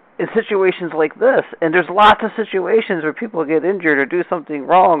really, in situations like this, and there's lots of situations where people get injured or do something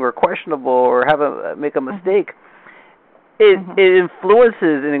wrong or questionable or make a mistake, it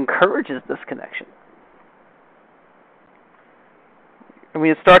influences and encourages this connection. I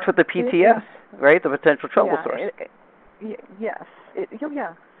mean, it starts with the PTS, right? The potential trouble source. Yes.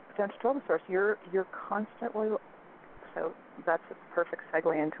 Potential trouble source. You're constantly. So that's a perfect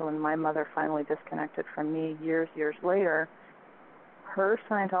segue into when my mother finally disconnected from me years later. Her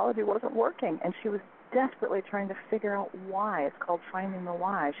Scientology wasn't working, and she was desperately trying to figure out why. It's called finding the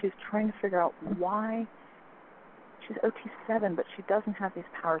why. She's trying to figure out why. She's OT7, but she doesn't have these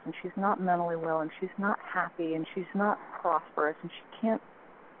powers, and she's not mentally well, and she's not happy, and she's not prosperous, and she can't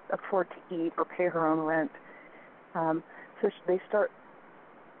afford to eat or pay her own rent. So they start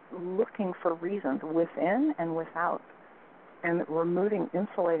looking for reasons within and without, and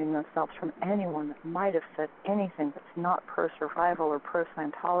insulating themselves from anyone that might have said anything that's not pro-survival or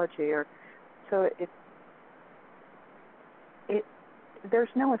pro-Scientology. So there's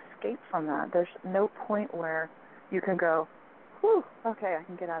no escape from that. There's no point where you can go, whew, okay, I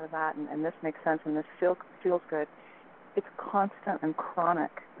can get out of that, and this makes sense, and this feels good. It's constant and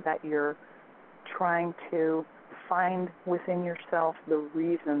chronic that you're trying to find within yourself the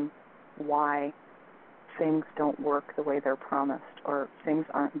reason why things don't work the way they're promised, or things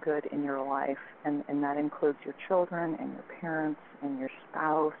aren't good in your life, and that includes your children and your parents and your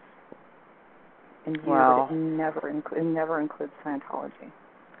spouse and you. Wow. But it never includes Scientology.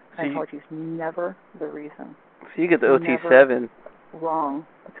 Scientology is never the reason. So you get the OT7. wrong.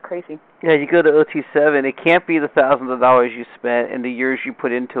 It's crazy. Yeah, you go to OT7. It can't be the thousands of dollars you spent and the years you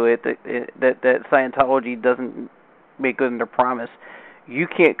put into it that Scientology doesn't make good on their promise. You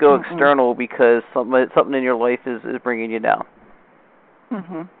can't go external because something in your life is bringing you down.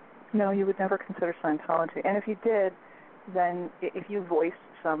 No, you would never consider Scientology. And if you did, then if you voiced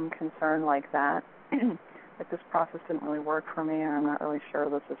some concern like that, like this process didn't really work for me, or I'm not really sure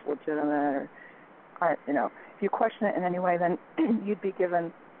this is legitimate, or if you question it in any way, then you'd be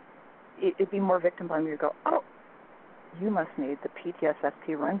given. It'd be more victim blaming. You go, oh, you must need the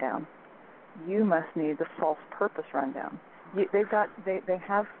PTSD rundown. You must need the false purpose rundown. They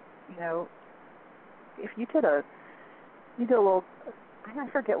have, if you did a little, I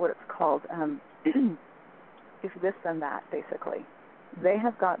forget what it's called, if this then that, basically. They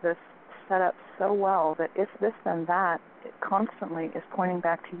have got this set up so well that if this then that, it constantly is pointing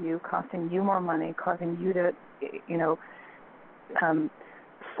back to you, costing you more money, causing you to,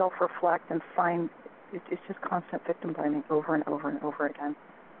 self-reflect and find, it's just constant victim blaming over and over and over again.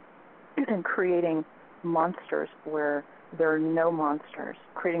 And creating monsters where there are no monsters,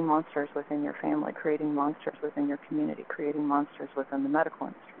 creating monsters within your family, creating monsters within your community, creating monsters within the medical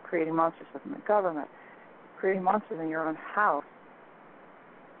industry, creating monsters within the government, creating monsters in your own house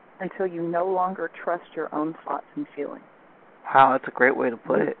until you no longer trust your own thoughts and feelings. Wow, that's a great way to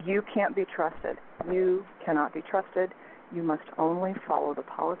put it. You can't be trusted. You cannot be trusted. You must only follow the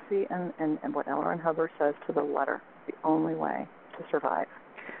policy and what L. Ron Hubbard says to the letter, the only way to survive.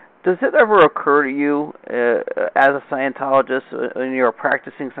 Does it ever occur to you, as a Scientologist, when you're a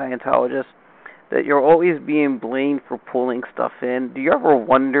practicing Scientologist, that you're always being blamed for pulling stuff in? Do you ever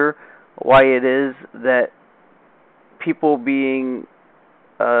wonder why it is that people being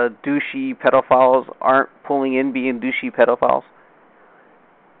douchey pedophiles aren't pulling in being douchey pedophiles?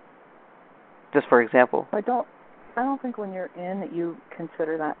 Just for example. I don't think when you're in that you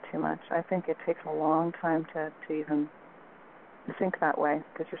consider that too much. I think it takes a long time to even think that way,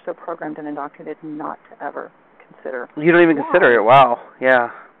 because you're so programmed and indoctrinated not to ever consider. You don't even consider it. Wow.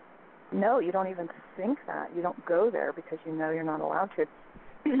 Yeah. No, you don't even think that. You don't go there because you know you're not allowed to.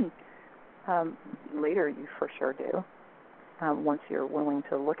 Later, you for sure do. Once you're willing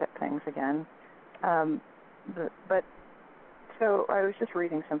to look at things again. But so I was just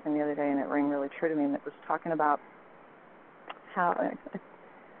reading something the other day, and it rang really true to me, and it was talking about how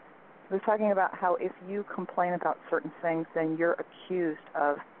if you complain about certain things, then you're accused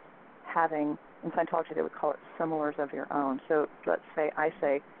of having, in Scientology they would call it similars of your own. So let's say I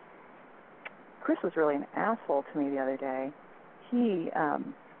say, Chris was really an asshole to me the other day. He,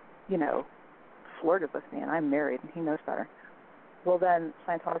 flirted with me, and I'm married, and he knows better. Well, then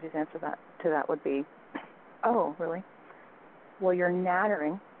Scientology's answer to that would be, oh, really? Well, you're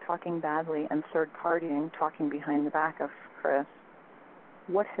nattering, talking badly, and third-partying, talking behind the back of Chris.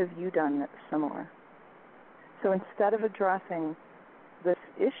 What have you done that's similar? So instead of addressing this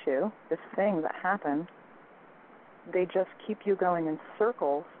issue, this thing that happened, they just keep you going in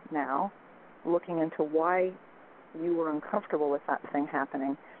circles now, looking into why you were uncomfortable with that thing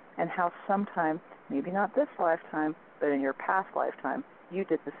happening, and how sometime, maybe not this lifetime, but in your past lifetime, you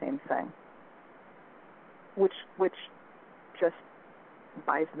did the same thing, which just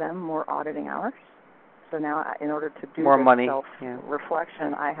buys them more auditing hours. So now, in order to do more money,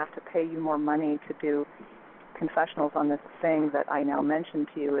 self-reflection, I have to pay you more money to do confessionals on this thing that I now mentioned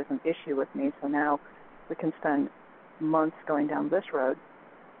to you is an issue with me. So now we can spend months going down this road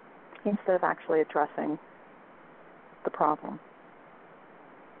instead of actually addressing the problem.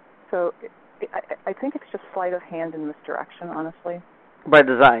 So I think it's just sleight of hand in this direction, honestly. By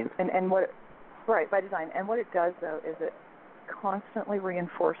design. By design. And what it does, though, is it constantly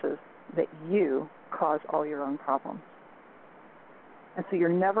reinforces that you cause all your own problems. And so you're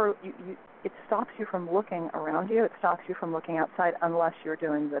never, it stops you from looking around you. It stops you from looking outside unless you're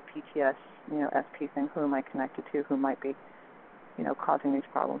doing the PTS, SP thing. Who am I connected to? Who might be, causing these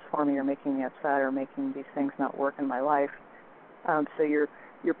problems for me or making me upset or making these things not work in my life. So you're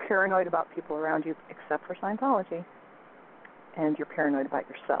paranoid about people around you, except for Scientology, and you're paranoid about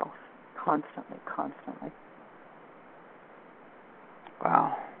yourself constantly.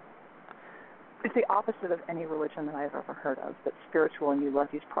 Wow. It's the opposite of any religion that I've ever heard of, that's spiritual and you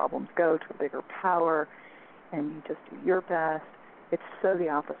let these problems go to a bigger power and you just do your best. It's so the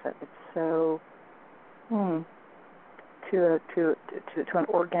opposite. It's so, to an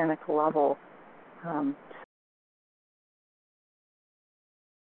organic level,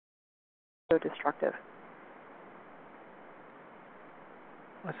 so destructive.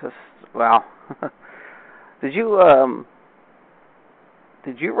 What's this? Wow. Did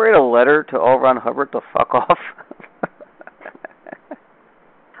you write a letter to L. Ron Hubbard to fuck off?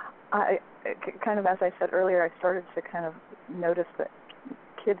 kind of, as I said earlier, I started to kind of notice that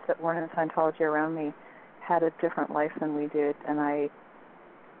kids that weren't in Scientology around me had a different life than we did, and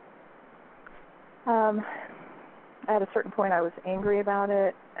at a certain point I was angry about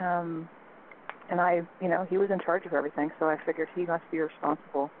it, and he was in charge of everything, so I figured he must be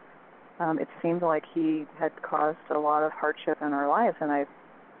responsible. It seemed like he had caused a lot of hardship in our lives, and I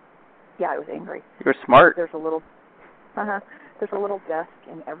was angry. You're smart. There's a little desk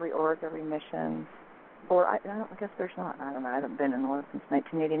in every org, every mission, or I guess there's not. I don't know. I haven't been in one since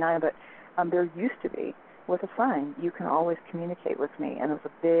 1989, but there used to be, with a sign, you can always communicate with me, and it was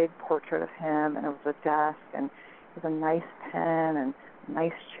a big portrait of him, and it was a desk, and it was a nice pen and a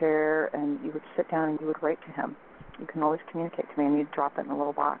nice chair, and you would sit down and you would write to him. You can always communicate to me, and you'd drop it in a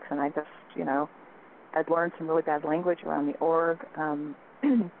little box, and I just, I'd learned some really bad language around the org, and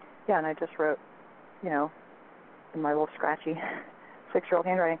I just wrote, in my little scratchy 6-year-old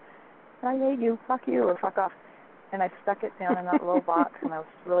handwriting, I hate you, fuck you, or fuck off. And I stuck it down in that little box, and I was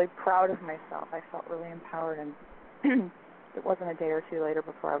really proud of myself. I felt really empowered, and it wasn't a day or two later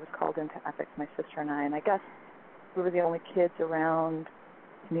before I was called into ethics, my sister and I guess we were the only kids around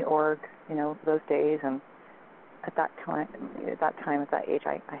in the org, those days, and at that age,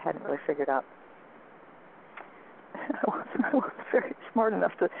 I hadn't really figured out. I wasn't very smart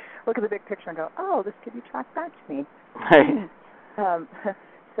enough to look at the big picture and go, oh, this could be tracked back to me. Right. I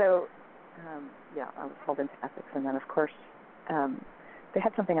was called into ethics, and then, of course, they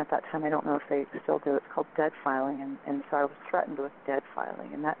had something at that time, I don't know if they still do, it's called dead filing, and so I was threatened with dead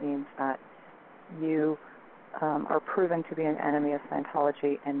filing, and that means that you are proven to be an enemy of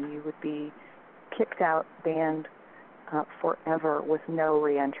Scientology, and you would be kicked out, banned forever with no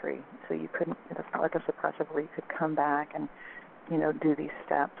reentry. So you couldn't, it's not like a suppressive where you could come back and, do these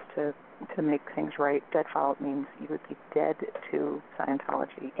steps to make things right. Dead file means you would be dead to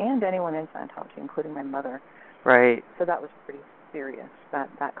Scientology and anyone in Scientology, including my mother. Right. So that was pretty serious,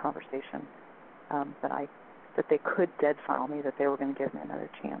 that conversation, that they could dead file me, that they were going to give me another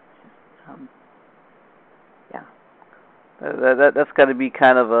chance. That's got to be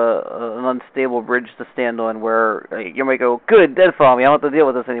kind of an unstable bridge to stand on, where you might go, good, dead file me, I don't have to deal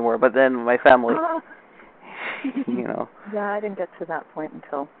with this anymore, but then my family, Yeah, I didn't get to that point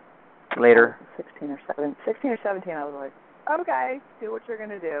until later. 16 or 17, I was like, okay, do what you're going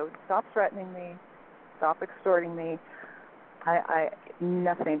to do. Stop threatening me. Stop extorting me.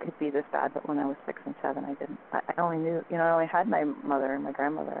 Nothing could be this bad, but when I was 6 and 7, I didn't. I only knew, I only had my mother and my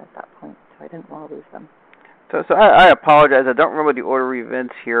grandmother at that point, so I didn't want to lose them. So I apologize. I don't remember the order of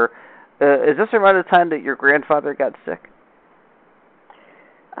events here. Is this around the time that your grandfather got sick?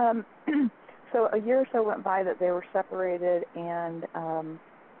 So a year or so went by that they were separated, and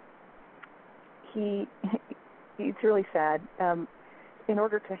he's really sad. In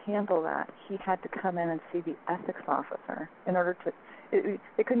order to handle that, he had to come in and see the ethics officer. In order to,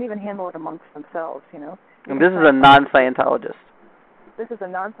 they couldn't even handle it amongst themselves, And this is a non-Scientologist. This is a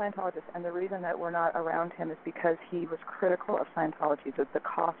non-Scientologist, and the reason that we're not around him is because he was critical of Scientology, the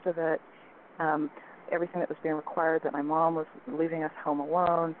cost of it, everything that was being required, that my mom was leaving us home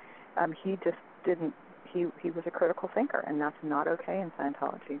alone. He just didn't, he was a critical thinker, and that's not okay in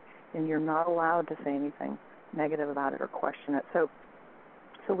Scientology, and you're not allowed to say anything negative about it or question it. So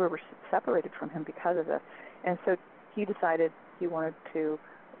we were separated from him because of this, and so he decided he wanted to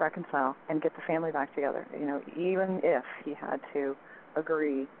reconcile and get the family back together, even if he had to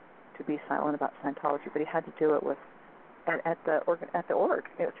agree to be silent about Scientology, but he had to do it with at the org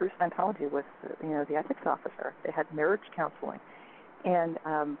through Scientology with the ethics officer. They had marriage counseling, and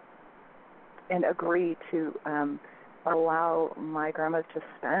agree to allow my grandma to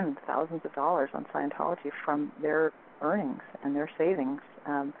spend thousands of dollars on Scientology from their earnings and their savings.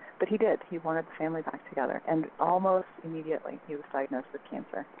 But he did. He wanted the family back together, and almost immediately he was diagnosed with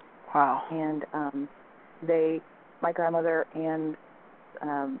cancer. Wow. And my grandmother and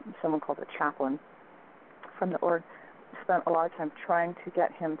someone called a chaplain from the org spent a lot of time trying to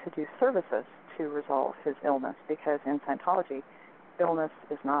get him to do services to resolve his illness, because in Scientology, illness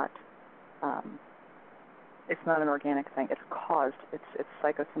is not it's not an organic thing. It's caused. It's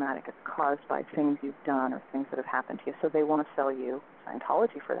psychosomatic. It's caused by things you've done or things that have happened to you. So they want to sell you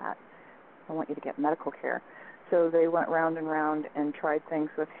Scientology for that. They want you to get medical care. So they went round and round and tried things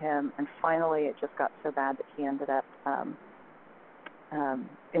with him, and finally it just got so bad that he ended up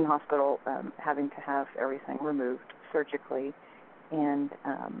in hospital, having to have everything removed surgically, and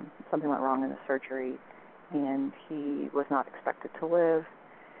something went wrong in the surgery, and he was not expected to live.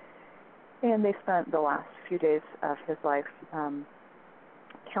 And they spent the last few days of his life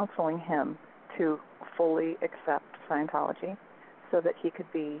counseling him to fully accept Scientology, so that he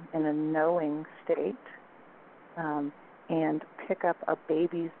could be in a knowing state and pick up a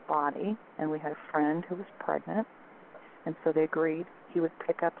baby's body. And we had a friend who was pregnant, and so they agreed he would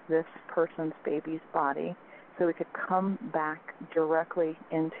pick up this person's baby's body so we could come back directly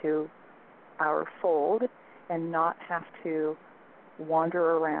into our fold and not have to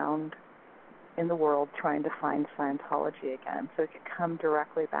wander around in the world trying to find Scientology again. So he could come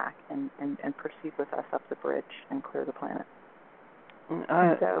directly back and proceed with us up the bridge and clear the planet.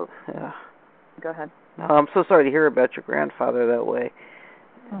 Go ahead. I'm so sorry to hear about your grandfather that way.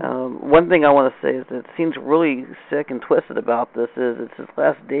 One thing I want to say is that it seems really sick and twisted about this is it's his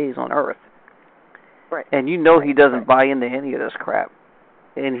last days on Earth. Right. And you know he doesn't buy into any of this crap.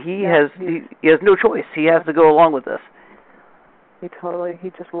 And he has no choice. He has to go along with this. He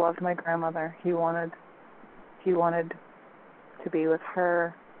just loved my grandmother. He wanted to be with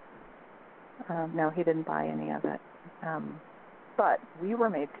her. No, he didn't buy any of it. But we were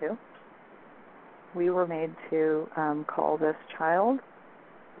made to. We were made to call this child.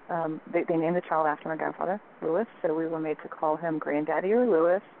 They named the child after my grandfather, Louis, so we were made to call him Granddaddy or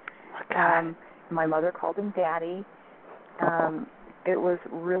Louis. My mother called him Daddy. It was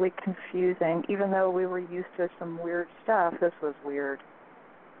really confusing. Even though we were used to some weird stuff, this was weird.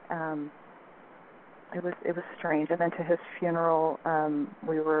 It was strange. And then to his funeral,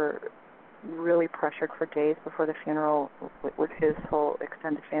 we were really pressured for days before the funeral with his whole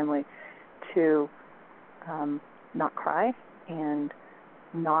extended family to not cry and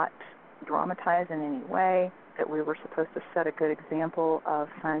not dramatize in any way, that we were supposed to set a good example of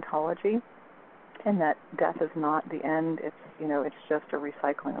Scientology, and that death is not the end. It's just a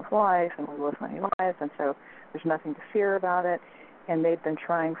recycling of life, and we live many lives, and so there's nothing to fear about it. And they've been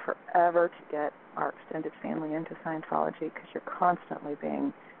trying forever to get our extended family into Scientology, because you're constantly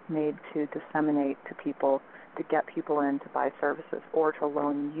being made to disseminate to people, to get people in to buy services or to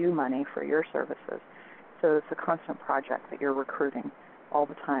loan you money for your services. So it's a constant project that you're recruiting all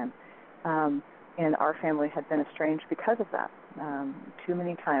the time. And our family had been estranged because of that. Too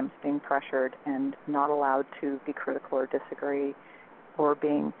many times being pressured and not allowed to be critical or disagree, or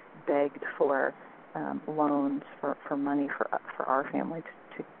being begged for loans for money for our family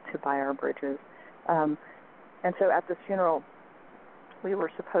to buy our bridges. And so at this funeral, it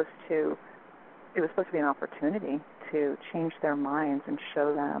was supposed to be an opportunity to change their minds and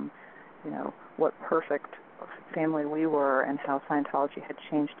show them, what perfect family we were and how Scientology had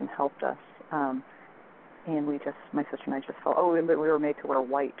changed and helped us. And my sister and I just felt, we were made to wear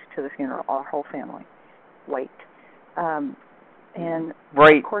white to the funeral, our whole family, white. And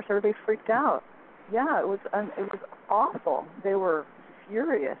right. Of course, everybody freaked out. Yeah, it was awful. They were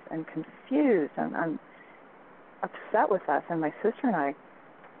furious and confused and upset with us. And my sister and I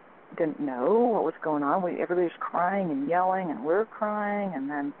didn't know what was going on. Everybody was crying and yelling, and we were crying, and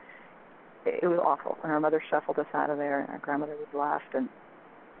then it was awful. And our mother shuffled us out of there, and our grandmother was left, and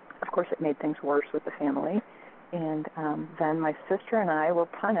of course it made things worse with the family. And then my sister and I were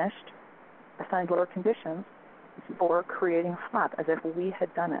punished, assigned lower conditions, for creating a flap, as if we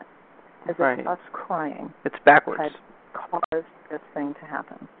had done it, as if us crying it's backwards had caused this thing to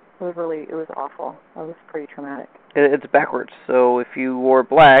happen. It was awful. It was pretty traumatic. It's backwards. So if you wore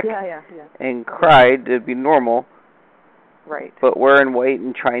black and cried, it'd be normal. Right. But wearing white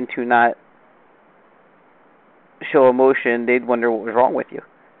and trying to not show emotion, they'd wonder what was wrong with you.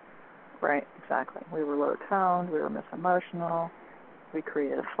 Right, exactly. We were low-toned, we were misemotional, we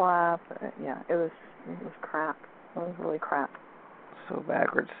created a flap. It was crap. It was really crap. So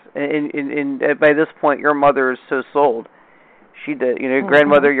backwards. And by this point, your mother is so sold. She did, your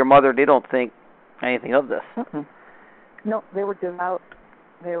grandmother, your mother, they don't think anything of this. Mm-hmm. No, they were devout.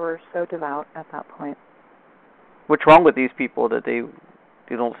 They were so devout at that point. What's wrong with these people that they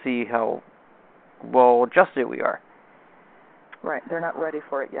don't see how well adjusted we are? Right, they're not ready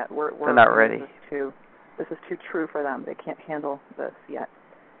for it yet. They're not ready. This is too true for them. They can't handle this yet.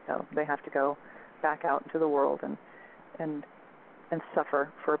 So they have to go back out into the world and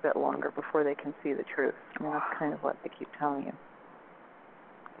suffer for a bit longer before they can see the truth. I mean, that's kind of what they keep telling you.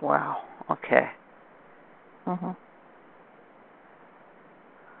 Wow. Okay. Mhm.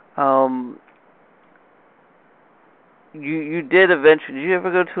 You did eventually. Did you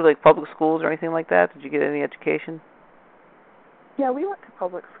ever go to like public schools or anything like that? Did you get any education? Yeah, we went to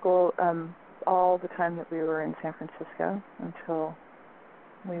public school all the time that we were in San Francisco until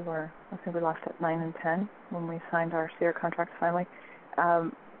I think we left at 9 and 10 when we signed our SEER contracts finally.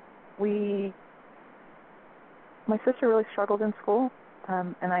 My sister really struggled in school,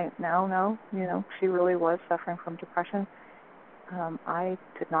 and I now know, she really was suffering from depression. I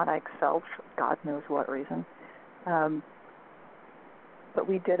did not. I excelled for God knows what reason. But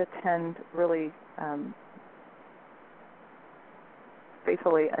we did attend really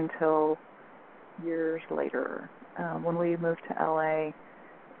faithfully until years later. When we moved to LA,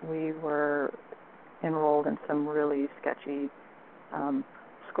 we were enrolled in some really sketchy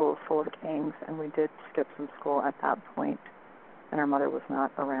schools full of gangs, and we did skip some school at that point, and our mother was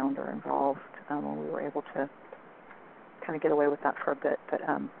not around or involved when we were able to kind of get away with that for a bit.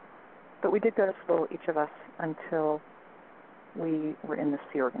 But we did go to school, each of us, until we were in the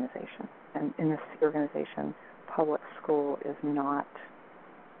C organization. And in the C organization, public school is not,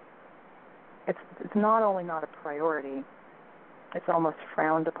 it's not only not a priority, it's almost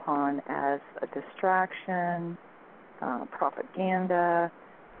frowned upon as a distraction, propaganda.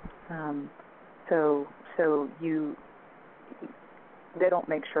 So they don't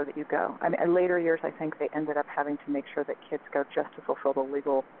make sure that you go. I mean, in later years, I think they ended up having to make sure that kids go just to fulfill the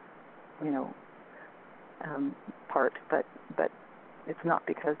legal, part. But it's not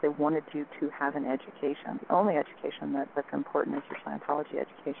because they wanted you to have an education. The only education that's important is your Scientology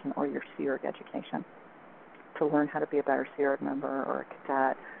education or your Sea Org education, to learn how to be a better Sea Org member or a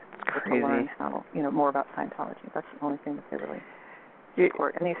cadet, or to learn how, more about Scientology. That's the only thing that they really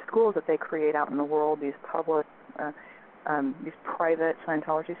support. And these schools that they create out in the world, these public, these private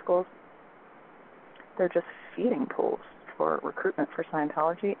Scientology schools, they're just feeding pools for recruitment for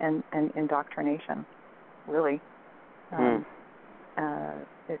Scientology and indoctrination, really.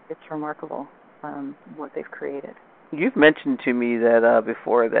 It's remarkable what they've created. You've mentioned to me that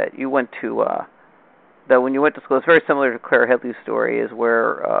before that you went to that when you went to school, it's very similar to Claire Headley's story, is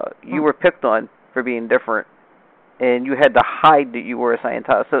where you were picked on for being different, and you had to hide that you were a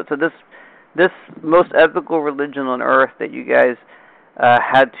Scientologist. So this most ethical religion on earth that you guys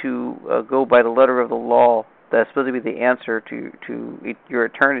had to go by the letter of the law, that's supposed to be the answer to your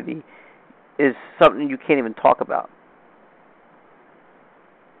eternity, is something you can't even talk about.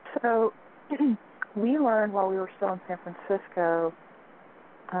 So we learned while we were still in San Francisco,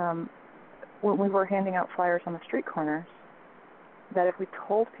 when we were handing out flyers on the street corners, that if we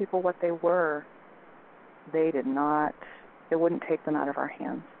told people what they were, they wouldn't take them out of our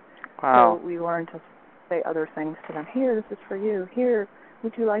hands. Wow. So we learned to say other things to them. Here, this is for you. Here,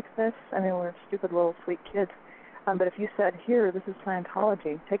 would you like this? I mean, we're stupid little sweet kids. But if you said, here, this is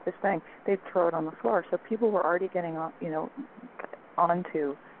Scientology, take this thing, they'd throw it on the floor. So people were already getting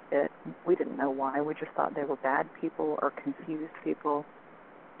onto it. We didn't know why. We just thought they were bad people or confused people,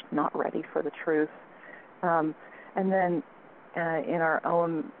 not ready for the truth. And then in our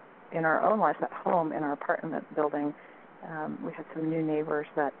own lives at home, in our apartment building, we had some new neighbors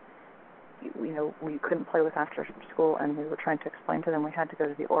that we couldn't play with after school, and we were trying to explain to them we had to go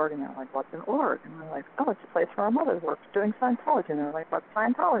to the org, and they're like, what's an org? And we're like, oh, it's a place where our mother works doing Scientology. And they're like, what's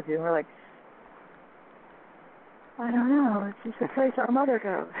Scientology? And we're like, I don't know. It's just a place our mother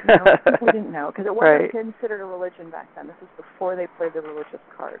goes. We didn't know, because it wasn't considered a religion back then. This was before they played the religious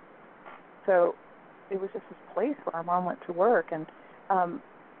card. So it was just this place where our mom went to work, and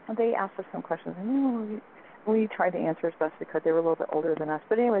they asked us some questions, and we tried to answer as best we could. They were a little bit older than us.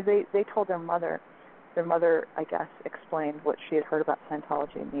 But anyway, they told their mother, I guess, explained what she had heard about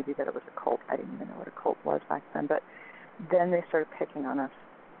Scientology, and maybe that it was a cult. I didn't even know what a cult was back then. But then they started picking on us.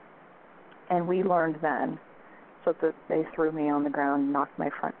 And we learned then, so that they threw me on the ground, knocked my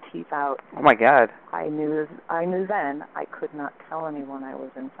front teeth out. Oh, my God. I knew then I could not tell anyone I was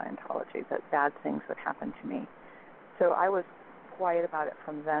in Scientology, that bad things would happen to me. So I was quiet about it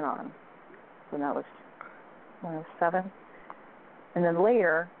from then on. When I was 7. And then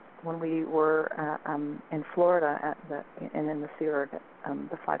later, when we were in Florida in the Sea Org,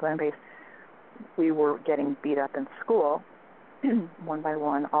 the Flag Land Base, we were getting beat up in school, one by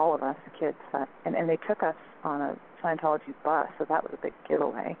one, all of us, the kids, and they took us on a Scientology bus, so that was a big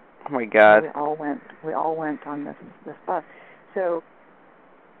giveaway. Oh my God! We all went on this bus, so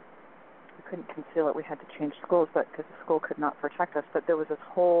we couldn't conceal it. We had to change schools, but because the school could not protect us. But there was this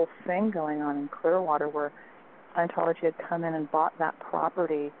whole thing going on in Clearwater where Scientology had come in and bought that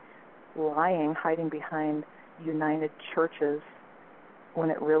property, hiding behind United Churches when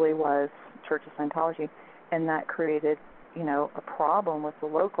it really was Church of Scientology, and that created, a problem with the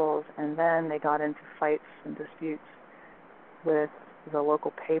locals. And then they got into fights and disputes with the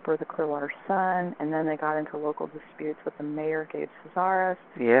local paper, the Clearwater Sun, and then they got into local disputes with the mayor, Gabe Cesaris.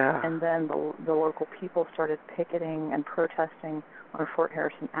 Yeah. And then the local people started picketing and protesting on Fort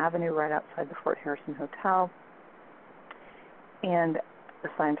Harrison Avenue right outside the Fort Harrison Hotel. And the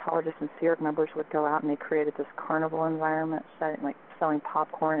Scientologists and Sea Org members would go out, and they created this carnival environment, selling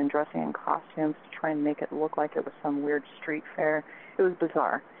popcorn and dressing in costumes to try and make it look like it was some weird street fair. It was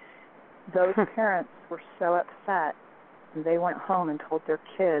bizarre. Those parents were so upset they went home and told their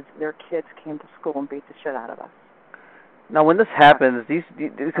kids came to school and beat the shit out of us. Now, when this happens,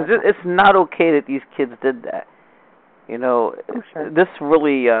 because it's not okay that these kids did that. You know, sure. This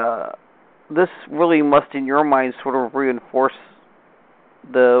really must, in your mind, sort of reinforce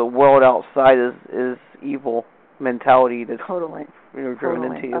the world outside is evil mentality that's totally driven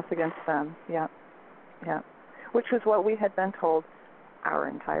into you. Us against them. Yeah. Which was what we had been told our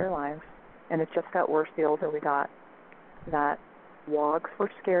entire lives, and it just got worse the older we got. That wogs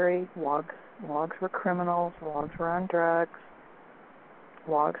were scary. Wogs were criminals. Wogs were on drugs.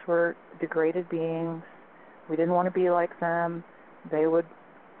 Wogs were degraded beings. We didn't want to be like them. They would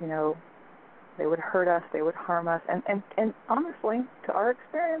hurt us. They would harm us. And honestly, to our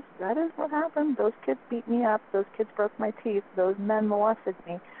experience, that is what happened. Those kids beat me up. Those kids broke my teeth. Those men molested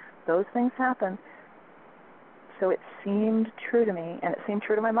me. Those things happened. So it seemed true to me, and it seemed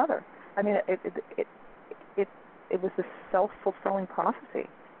true to my mother. I mean, it was this self-fulfilling prophecy.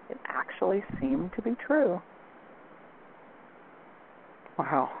 It actually seemed to be true.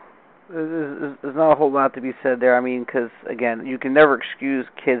 Wow. There's not a whole lot to be said there. I mean, because, again, you can never excuse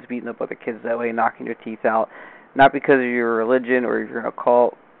kids beating up other kids that way, knocking their teeth out, not because of your religion or if you're in a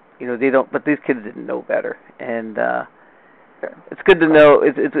cult. You know, they don't. But these kids didn't know better, and it's good to know.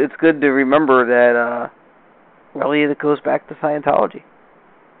 It's good to remember that really it goes back to Scientology.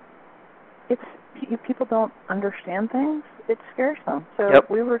 People don't understand things. It scares them. So yep.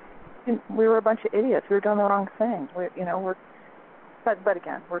 we were a bunch of idiots. We were doing the wrong thing. But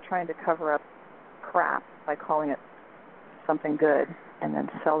again, we're trying to cover up crap by calling it something good and then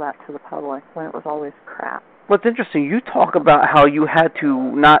sell that to the public when it was always crap. What's interesting, you talk about how you had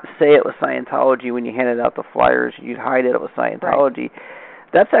to not say it was Scientology when you handed out the flyers. You'd hide it was Scientology. Right.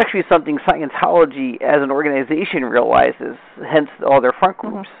 That's actually something Scientology as an organization realizes, hence all their front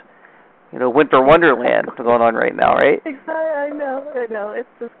groups. Mm-hmm. You know, Winter Wonderland going on right now, right? Exactly. I know. It's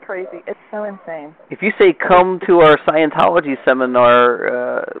just crazy. It's so insane. If you say come to our Scientology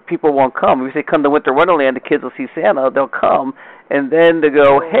seminar, people won't come. If you say come to Winter Wonderland, the kids will see Santa, they'll come. And then they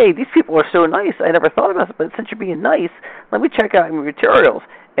go, hey, these people are so nice. I never thought about it, but since you're being nice, let me check out your materials.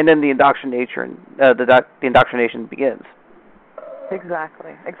 And then the indoctrination begins.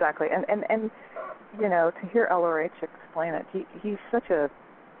 Exactly. And you know, to hear LRH explain it, he's such a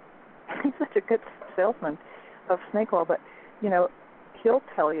good salesman of snake oil, but, you know, he'll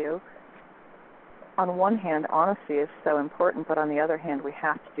tell you, on one hand, honesty is so important, but on the other hand, we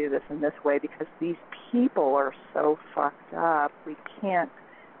have to do this in this way because these people are so fucked up. We can't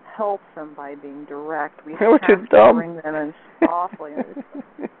help them by being direct. We have to bring them in softly.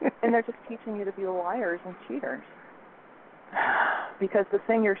 And they're just teaching you to be liars and cheaters because the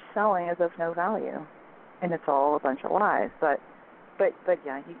thing you're selling is of no value, and it's all a bunch of lies, But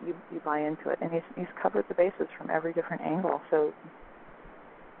yeah, you buy into it, and he's covered the bases from every different angle. So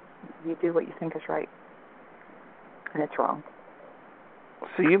you do what you think is right, and it's wrong.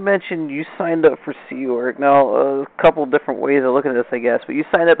 So you mentioned you signed up for Sea Org. Now, a couple different ways of looking at this, I guess. But you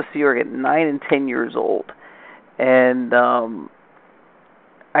signed up for Sea Org at 9 and 10 years old, and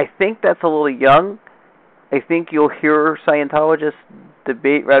I think that's a little young. I think you'll hear Scientologists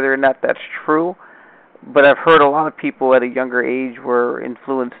debate whether or not that's true. But I've heard a lot of people at a younger age were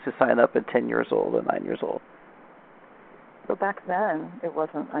influenced to sign up at 10 years old or 9 years old. So back then, it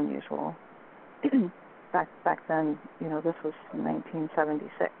wasn't unusual. back then, you know, this was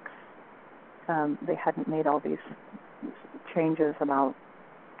 1976. They hadn't made all these changes about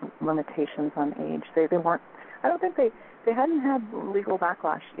limitations on age. They weren't. I don't think they hadn't had legal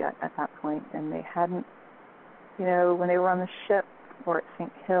backlash yet at that point, and they hadn't. You know, when they were on the ship or at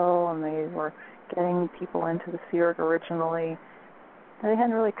St. Hill, and they were getting people into the Sea Org originally, they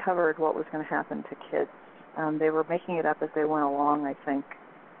hadn't really covered what was going to happen to kids. They were making it up as they went along, I think.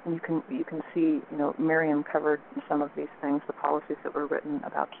 And you can see, you know, Miriam covered some of these things, the policies that were written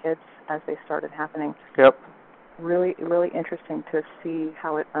about kids as they started happening. Yep. Really, really interesting to see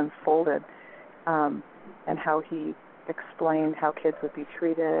how it unfolded, and how he explained how kids would be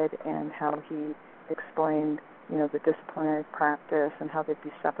treated, and how he explained, you know, the disciplinary practice, and how they'd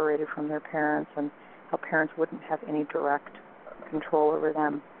be separated from their parents, and how parents wouldn't have any direct control over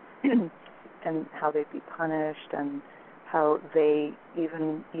them, and how they'd be punished, and how they,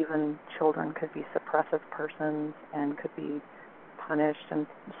 even children, could be suppressive persons and could be punished and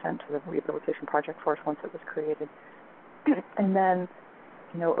sent to the Rehabilitation Project Force once it was created. And then,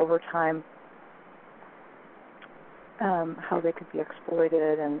 you know, over time, how they could be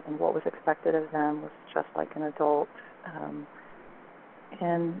exploited, and what was expected of them was just like an adult.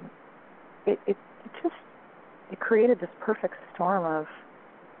 And it created this perfect storm of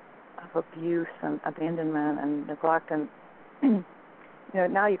abuse and abandonment and neglect, and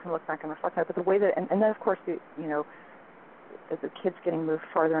now you can look back and reflect on it. But the way that, and then of course, as the kids getting moved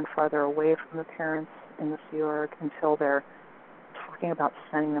farther and farther away from the parents in the Sea Org until they're talking about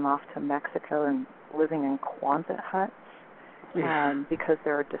sending them off to Mexico and living in Quonset huts because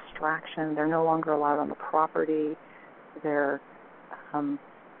they're a distraction. They're no longer allowed on the property. They're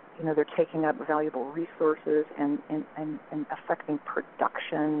they're taking up valuable resources and affecting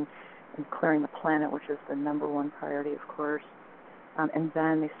production and clearing the planet, which is the number one priority, of course. And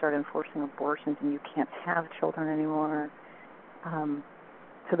then they start enforcing abortions, and you can't have children anymore,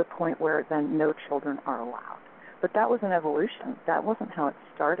 to the point where then no children are allowed. But that was an evolution. That wasn't how it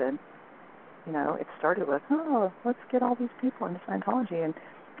started. It started with, let's get all these people into Scientology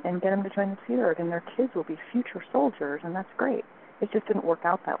and get them to join the Sea Org, and their kids will be future soldiers, and that's great. It just didn't work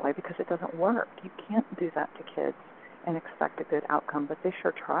out that way because it doesn't work. You can't do that to kids and expect a good outcome, but they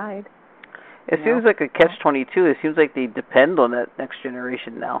sure tried. It seems like a catch-22. It seems like they depend on that next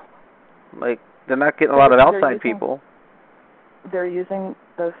generation now. Like, they're not getting a lot of outside people. They're using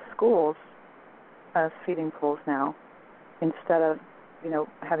those schools as feeding pools now, instead of,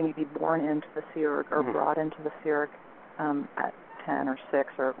 having you be born into the Sea Org or brought into the Sea Org at 10 or 6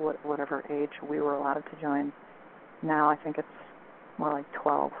 or whatever age we were allowed to join. Now I think it's more like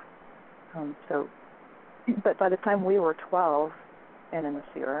 12. But by the time we were 12 and in the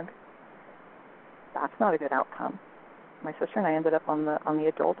Sea Org, that's not a good outcome. My sister and I ended up on the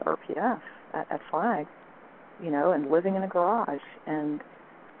adult RPF at Flag, and living in a garage and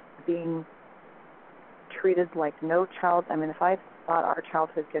being treated like no child. I mean, if I thought our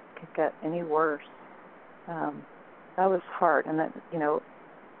childhood could get any worse, that was hard. And that,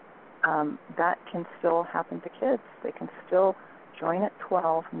 that can still happen to kids. They can still join at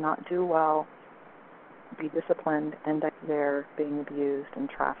 12, not do well, be disciplined, end up there being abused and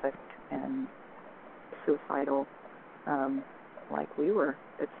trafficked and suicidal, like we were.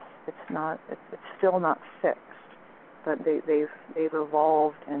 It's still not fixed, but they've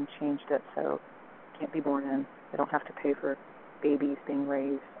evolved and changed it so can't be born in. They don't have to pay for babies being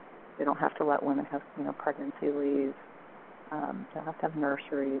raised. They don't have to let women have pregnancy leave. They don't have to have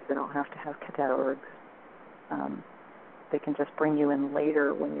nurseries. They don't have to have cadet orgs. They can just bring you in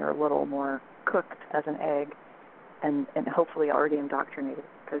later when you're a little more cooked as an egg and hopefully already indoctrinated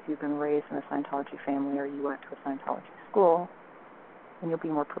because you've been raised in a Scientology family or you went to a Scientology school, and you'll be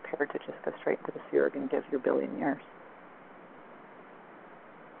more prepared to just go straight to the Sea Org and give your billion years.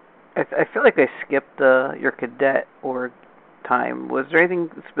 I feel like I skipped your cadet org time. Was there anything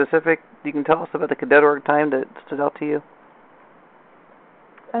specific you can tell us about the cadet org time that stood out to you?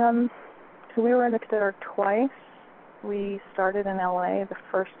 So we were in the cadet org twice. We started in LA the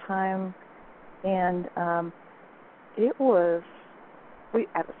first time, and it was,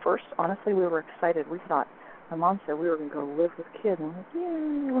 at first, honestly, we were excited. We thought, my mom said we were going to go live with kids, and we're like,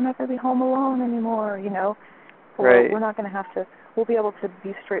 yay, we're not going to be home alone anymore, Right. We're not going to have to, we'll be able to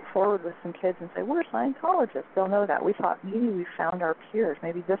be straightforward with some kids and say, we're Scientologists. They'll know that. We thought, maybe we found our peers.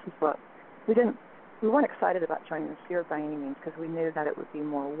 Maybe this is what, we weren't excited about joining the Sea Org by any means because we knew that it would be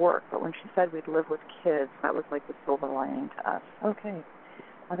more work. But when she said we'd live with kids, that was like the silver lining to us. Okay,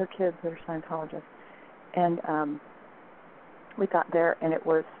 other kids that are Scientologists. And we got there, and it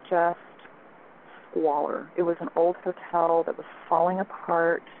was just squalor. It was an old hotel that was falling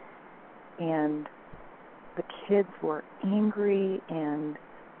apart, and the kids were angry and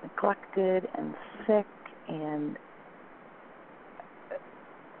neglected and sick and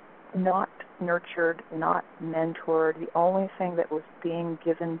not nurtured, not mentored. The only thing that was being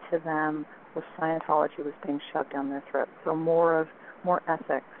given to them was Scientology was being shoved down their throat. So more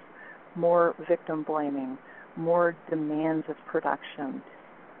ethics, more victim blaming, more demands of production.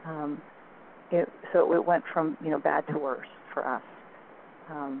 So it went from bad to worse for us.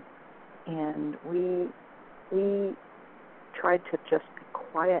 And we tried to just be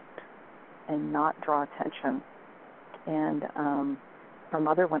quiet and not draw attention. And our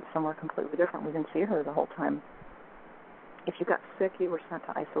mother went somewhere completely different. We didn't see her the whole time. If you got sick, you were sent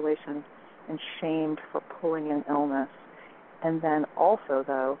to isolation and shamed for pulling in illness. And then also,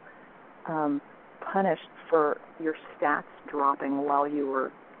 though, punished for your stats dropping while you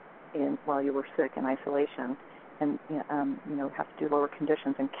were sick in isolation, and have to do lower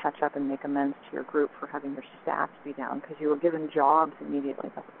conditions and catch up and make amends to your group for having your stats be down because you were given jobs immediately.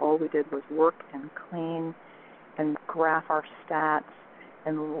 That's all we did was work and clean and graph our stats.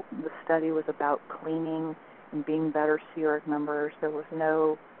 And the study was about cleaning and being better Sea Org members. There was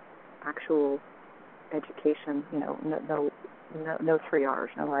no actual education, no 3 R's,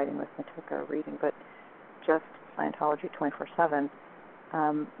 no writing, arithmetic, or reading, but just Scientology 24/7.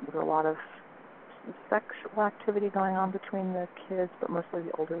 There was a lot of sexual activity going on between the kids, but mostly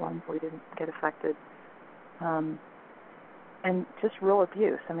the older ones. We didn't get affected. And just real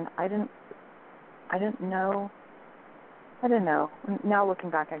abuse. I mean, I didn't know. Now looking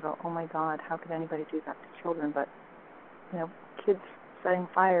back, I go, oh my God, how could anybody do that to children? But, kids setting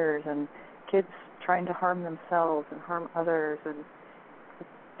fires and kids trying to harm themselves and harm others, and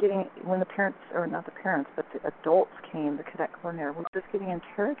when the parents, or not the parents, but the adults came, the cadet coordinator, was just getting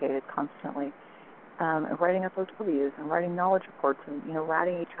interrogated constantly, and writing up OWs and writing knowledge reports and,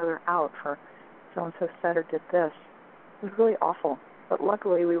 ratting each other out for so-and-so said or did this. It was really awful. But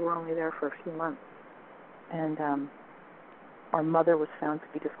luckily, we were only there for a few months. And our mother was found to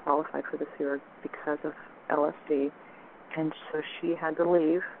be disqualified for the Sea Org because of LSD. And so she had to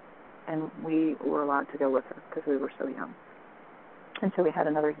leave, and we were allowed to go with her because we were so young. And so we had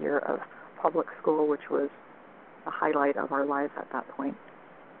another year of public school, which was the highlight of our lives at that point,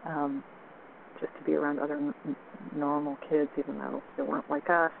 just to be around other normal kids, even though they weren't like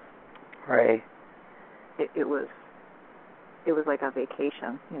us. Right. It was like a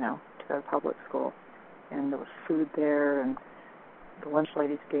vacation, to go to public school. And there was food there, and the lunch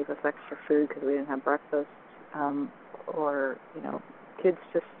ladies gave us extra food because we didn't have breakfast. Or, kids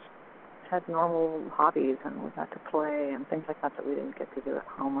just had normal hobbies, and we got to play and things like that we didn't get to do at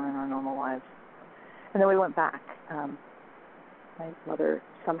home or in our normal lives. And then we went back. My mother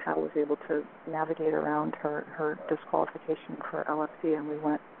somehow was able to navigate around her disqualification for LSD, and we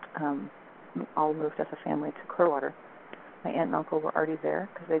went, all moved as a family to Clearwater. My aunt and uncle were already there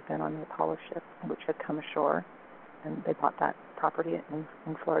because they'd been on the Apollo ship, which had come ashore, and they bought that property in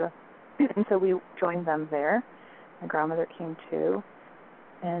Florida. And so we joined them there. My grandmother came too,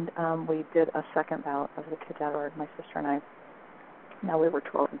 and we did a second bout of the cadet org, my sister and I. Now we were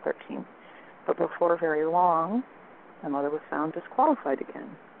 12 and 13. But before very long, my mother was found disqualified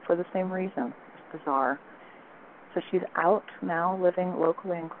again for the same reason. It's bizarre. So she's out now, living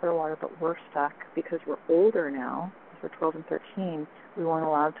locally in Clearwater, but we're stuck because we're older now. We're 12 and 13. We weren't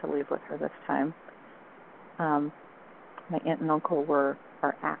allowed to leave with her this time. My aunt and uncle were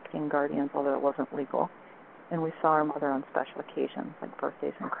our acting guardians, although it wasn't legal. And we saw our mother on special occasions, like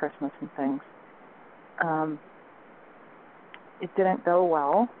birthdays and Christmas and things. It didn't go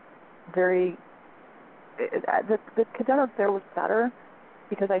well. The cadet up there was better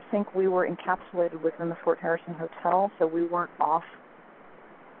because I think we were encapsulated within the Fort Harrison Hotel, so we weren't off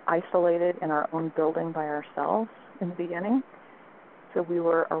isolated in our own building by ourselves in the beginning. So we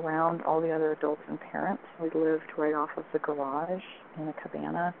were around all the other adults and parents. We lived right off of the garage in a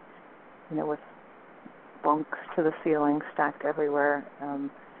cabana, with bunks to the ceiling stacked everywhere.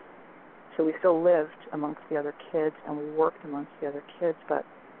 So we still lived amongst the other kids, and we worked amongst the other kids, but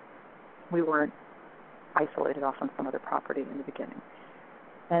we weren't isolated off on some other property in the beginning.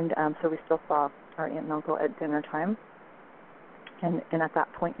 And so we still saw our aunt and uncle at dinner time. And at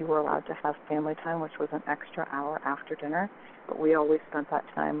that point, you were allowed to have family time, which was an extra hour after dinner. But we always spent that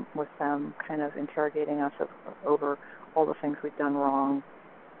time with them, kind of interrogating us over all the things we'd done wrong,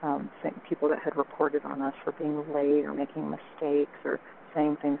 people that had reported on us for being late or making mistakes or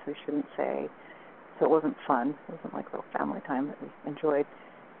saying things we shouldn't say. So it wasn't fun. It wasn't like real family time that we enjoyed.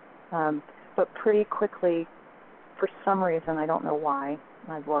 But pretty quickly, for some reason, I don't know why,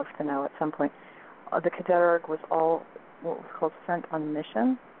 I'd love to know at some point, the cadet org was all what was called sent on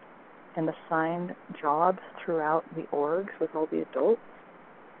mission and assigned jobs throughout the orgs with all the adults.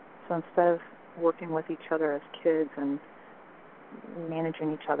 So instead of working with each other as kids and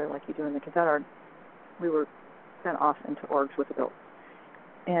managing each other like you do in the cadet org, we were sent off into orgs with adults.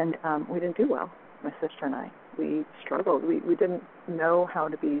 And we didn't do well, my sister and I. We struggled. We didn't know how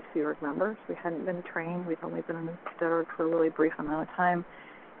to be Sea Org members. We hadn't been trained. We'd only been in the cadet org for a really brief amount of time.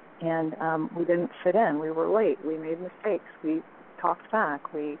 And we didn't fit in. We were late. We made mistakes. We talked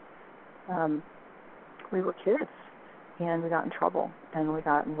back. We were kids, and we got in trouble, and we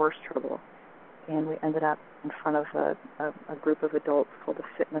got in worse trouble. And we ended up in front of a group of adults called the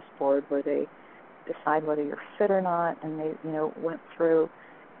fitness board, where they decide whether you're fit or not. And they, went through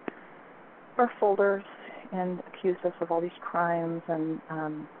our folders and accused us of all these crimes. And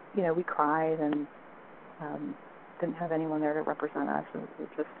we cried and didn't have anyone there to represent us. It was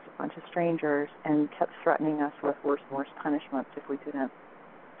just a bunch of strangers, and kept threatening us with worse and worse punishments if we didn't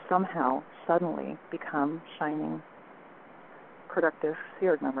somehow suddenly become shining, productive Sea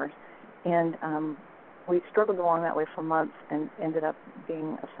Org members. And we struggled along that way for months and ended up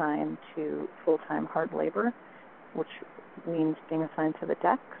being assigned to full-time hard labor, which means being assigned to the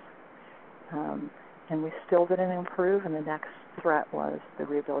decks. And we still didn't improve, and the next threat was the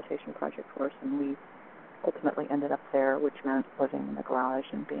rehabilitation project for us, and we ultimately ended up there, which meant living in the garage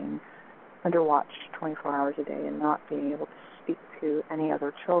and being under watch 24 hours a day and not being able to speak to any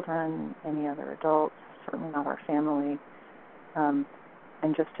other children, any other adults, certainly not our family,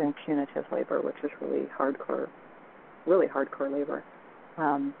 and just in punitive labor, which is really hardcore labor.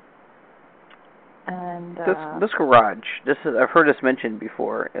 This garage, I've heard this mentioned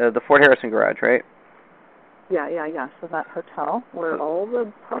before, the Fort Harrison garage, right? Yeah. So that hotel where all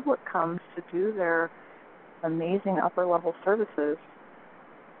the public comes to do their amazing upper-level services,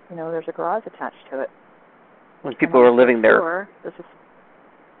 there's a garage attached to it. When people are living there.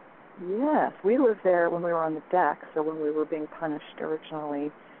 Yes, we lived there when we were on the deck, so when we were being punished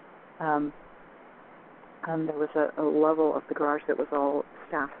originally, there was a level of the garage that was all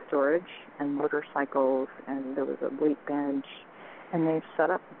staff storage and motorcycles, and there was a weight bench, and they set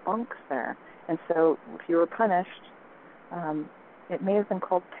up bunks there. And so if you were punished, it may have been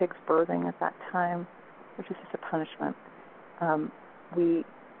called pig's birthing at that time, which is just a punishment. We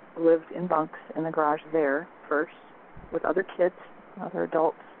lived in bunks in the garage there first with other kids, other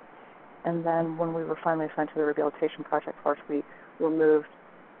adults, and then when we were finally assigned to the rehabilitation project force, we were moved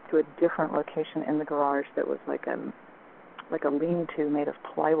to a different location in the garage that was like a lean-to made of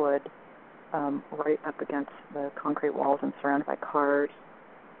plywood, right up against the concrete walls and surrounded by cars,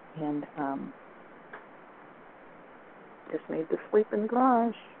 and just made to sleep in the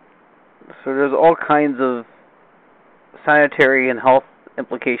garage. So there's all kinds of sanitary and health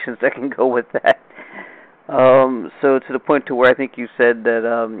implications that can go with that. So to the point to where I think you said that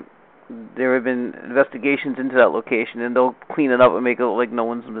there have been investigations into that location, and they'll clean it up and make it look like no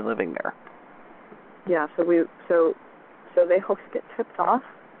one's been living there. Yeah, so they hope to get tipped off.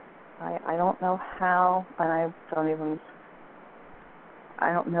 I don't know how, and I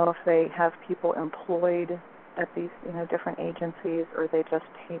don't know if they have people employed at these different agencies, or they just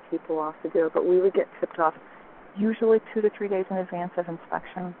pay people off to do it. But we would get tipped off usually 2 to 3 days in advance of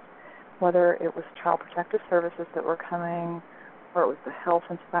inspection, whether it was Child Protective Services that were coming or it was the health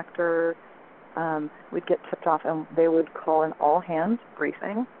inspector. We'd get tipped off, and they would call an all-hands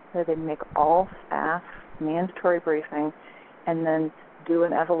briefing. They'd make all staff mandatory briefing, and then do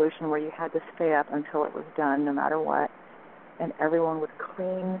an evolution where you had to stay up until it was done, no matter what. And everyone would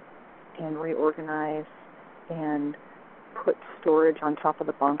clean and reorganize and put storage on top of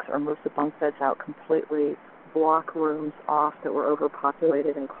the bunks or move the bunk beds out completely, block rooms off that were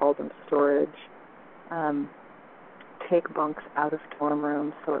overpopulated and call them storage, take bunks out of dorm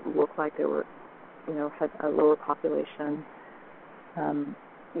rooms so it looked like they were, had a lower population. And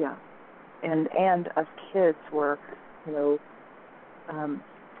us kids were,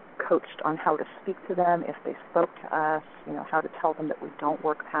 coached on how to speak to them if they spoke to us, how to tell them that we don't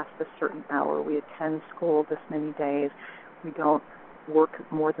work past a certain hour, we attend school this many days, we don't work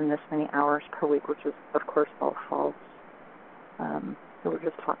more than this many hours per week, which is, of course, all false. So we're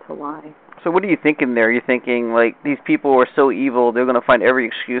just taught to lie. So what are you thinking there? You're thinking, like, these people are so evil, they're going to find every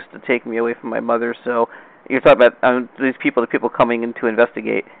excuse to take me away from my mother. So you're talking about the people coming in to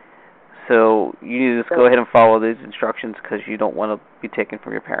investigate. So you need to just go ahead and follow these instructions because you don't want to be taken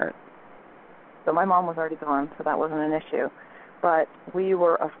from your parent. So my mom was already gone, so that wasn't an issue. But we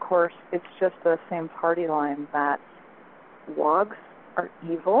were, of course, it's just the same party line that WOGs are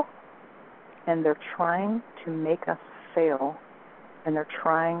evil, and they're trying to make us fail, and they're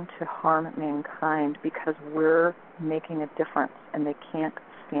trying to harm mankind because we're making a difference, and they can't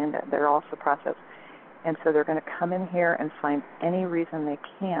stand it. They're all suppressive. And so they're going to come in here and find any reason they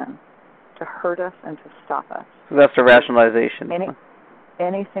can to hurt us and to stop us. So that's the rationalization.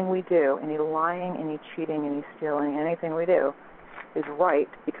 Anything we do, any lying, any cheating, any stealing, anything we do is right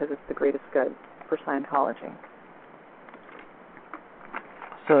because it's the greatest good for Scientology.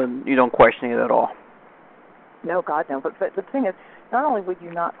 So you don't question it at all? No, God, no. But the thing is, not only would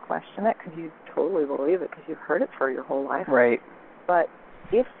you not question it because you totally believe it because you've heard it for your whole life. Right. But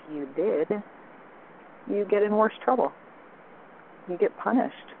if you did, you get in worse trouble. You get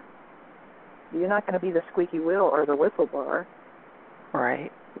punished. You're not going to be the squeaky wheel or the whistleblower.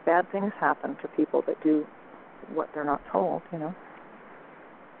 Right. Bad things happen to people that do what they're not told,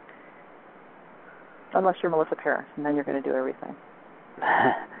 Unless you're Melissa Paris, and then you're going to do everything.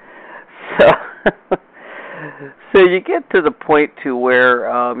 So you get to the point to where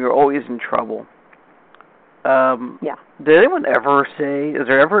you're always in trouble. Yeah. Did anyone ever say, is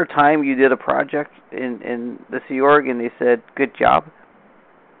there ever a time you did a project in the Sea Org and they said, good job?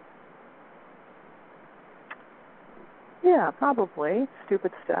 Yeah, probably.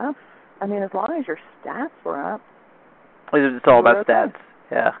 Stupid stuff. I mean, as long as your stats were up. It's all about stats.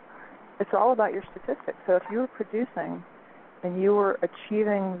 Yeah. It's all about your statistics. So if you were producing and you were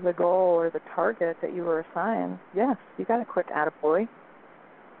achieving the goal or the target that you were assigned, yes, you got a quick attaboy.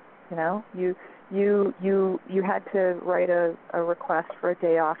 You know, you had to write a request for a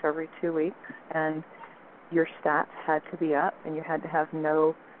day off every 2 weeks, and your stats had to be up, and you had to have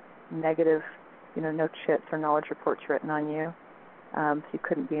no negative, no chits or knowledge reports written on you. So you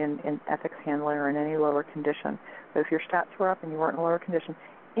couldn't be in ethics handling or in any lower condition. But if your stats were up and you weren't in a lower condition,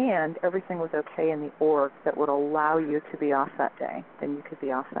 and everything was okay in the org that would allow you to be off that day, then you could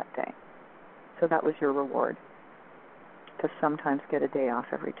be off that day. So that was your reward, to sometimes get a day off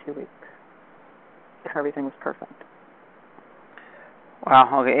every 2 weeks, if everything was perfect.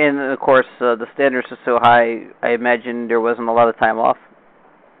 Wow, okay. And, of course, the standards are so high, I imagine there wasn't a lot of time off.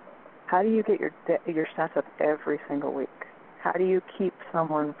 How do you get your stats up every single week? How do you keep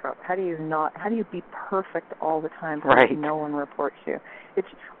someone from, how do you be perfect all the time so that no one reports you?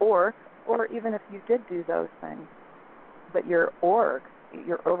 Or even if you did do those things, but your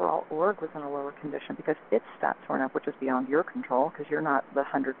overall org was in a lower condition because its stats weren't up, which is beyond your control because you're not the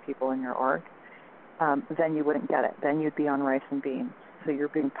 100 people in your org, then you wouldn't get it. Then you'd be on rice and beans. So you're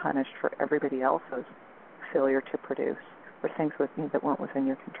being punished for everybody else's failure to produce or things that weren't within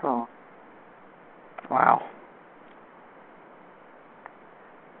your control. Wow.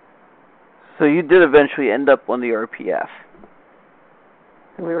 So you did eventually end up on the RPF.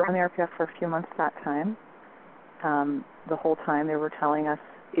 So we were on the RPF for a few months that time. The whole time they were telling us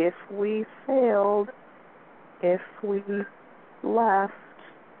if we failed, if we left,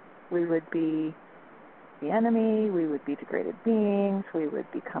 we would be the enemy, we would be degraded beings, we would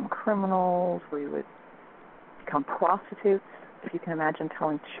become criminals, we would become prostitutes, if you can imagine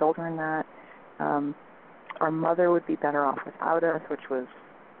telling children that. Our mother would be better off without us, which was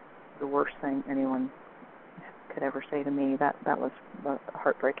the worst thing anyone could ever say to me. That was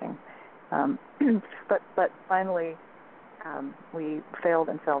heartbreaking. But finally, we failed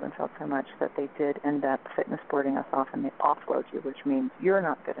so much that they did end up fitness boarding us off, and they offload you, which means you're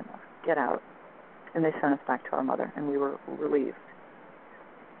not good enough. Get out. And they sent us back to our mother, and we were relieved.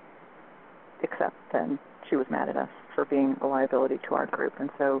 Except then she was mad at us for being a liability to our group, and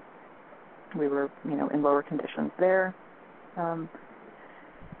so we were, in lower conditions there, and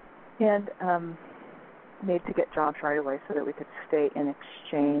made to get jobs right away so that we could stay in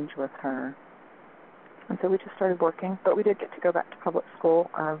exchange with her. And so we just started working, but we did get to go back to public school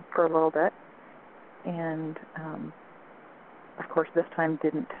for a little bit, and of course this time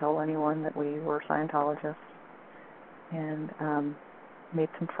didn't tell anyone that we were Scientologists, and made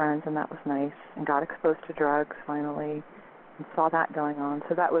some friends, and that was nice, and got exposed to drugs finally, and saw that going on.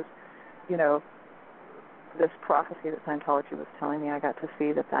 So that was, this prophecy that Scientology was telling me, I got to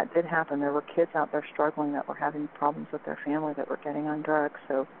see that did happen. There were kids out there struggling that were having problems with their family that were getting on drugs,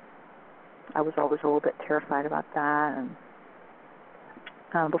 so I was always a little bit terrified about that.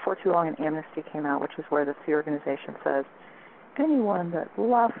 And before too long, an amnesty came out, which is where the Sea organization says, anyone that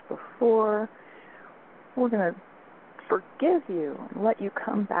left before, we're going to forgive you and let you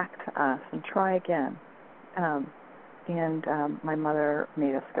come back to us and try again. And my mother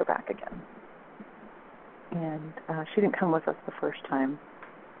made us go back again. And she didn't come with us the first time,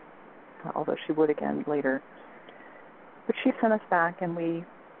 although she would again later. But she sent us back, and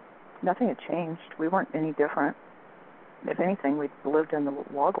nothing had changed. We weren't any different. If anything, we lived in the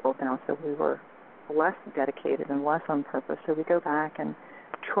log world now, so we were less dedicated and less on purpose. So we go back and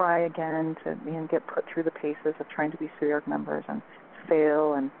try again to get put through the paces of trying to be Sea Org members and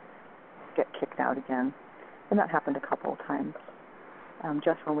fail and get kicked out again. And that happened a couple of times.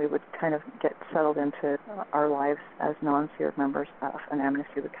 Just when we would kind of get settled into our lives as non-Sea Org members, an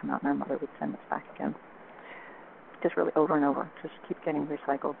amnesty would come out and our mother would send us back again. Just really over and over, just keep getting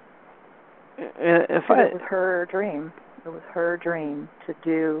recycled. It was her dream. It was her dream to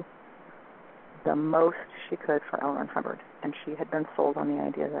do the most she could for L. Ron Hubbard, and she had been sold on the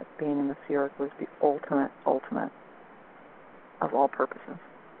idea that being in the Sea Org was the ultimate of all purposes.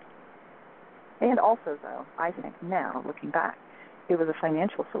 And also, though, I think now, looking back, it was a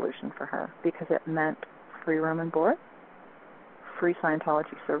financial solution for her because it meant free room and board, free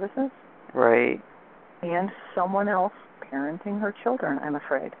Scientology services, right, and someone else parenting her children, I'm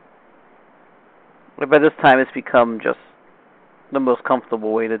afraid. But by this time, it's become just the most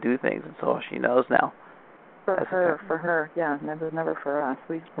comfortable way to do things. It's all she knows now. For her, yeah, never for us.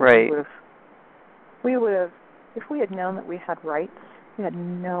 We would have, if we had known that we had rights, we had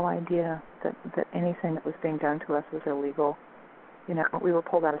no idea that anything that was being done to us was illegal. We were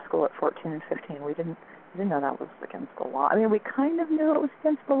pulled out of school at 14 and 15. We didn't know that was against the law. I mean, we kind of knew it was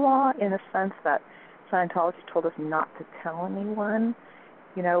against the law in a sense that Scientology told us not to tell anyone,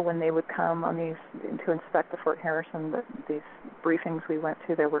 You know, when they would come on these to inspect the Fort Harrison, these briefings we went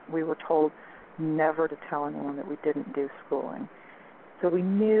to, we were told never to tell anyone that we didn't do schooling. So we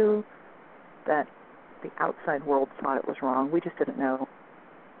knew that the outside world thought it was wrong. We just didn't know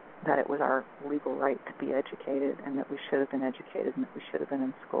that it was our legal right to be educated, and that we should have been educated, and that we should have been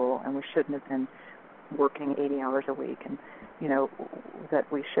in school, and we shouldn't have been working 80 hours a week, and, you know, that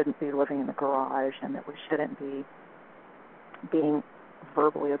we shouldn't be living in the garage, and that we shouldn't be being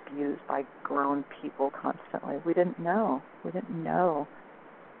verbally abused by grown people constantly. We didn't know. We didn't know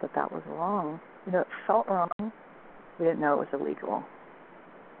that that was wrong. You know, it felt wrong. We didn't know it was illegal.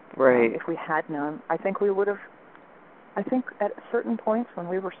 Right. If we had known, I think we would have, I think at certain points when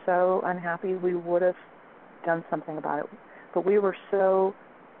we were so unhappy, we would have done something about it. But we were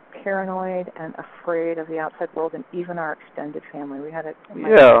paranoid and afraid of the outside world, and even our extended family. We had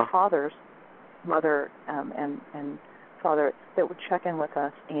my father's mother and father that would check in with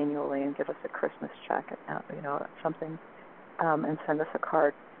us annually and give us a Christmas check, something, and send us a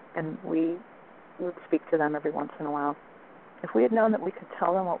card, and we would speak to them every once in a while. If we had known that we could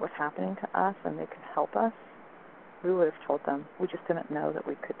tell them what was happening to us and they could help us, we would have told them. We just didn't know that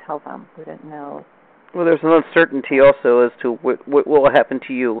we could tell them. We didn't know. Well, there's an uncertainty also as to what will happen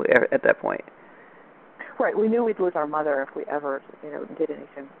to you at that point. Right. We knew we'd lose our mother if we ever, did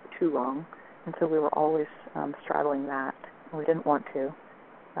anything too wrong, and so we were always straddling that. And we didn't want to.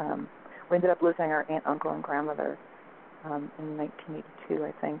 We ended up losing our aunt, uncle, and grandmother in 1982,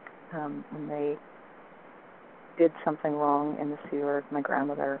 I think, when they did something wrong in the sewer. My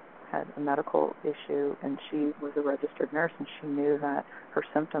grandmother had a medical issue, and she was a registered nurse, and she knew that her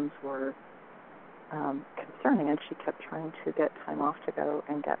symptoms were concerning, and she kept trying to get time off to go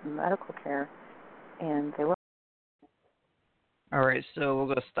and get medical care, and they were. All right, so we're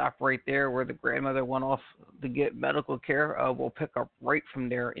going to stop right there where the grandmother went off to get medical care. We'll pick up right from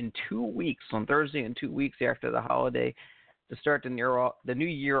there in 2 weeks, on Thursday, and 2 weeks after the holiday, to start the new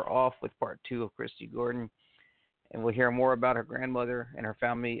year off with part 2 of Christi Gordon. And we'll hear more about her grandmother and her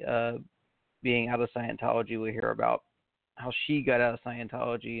family being out of Scientology. We'll hear about how she got out of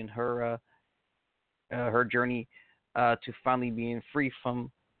Scientology and her journey to finally being free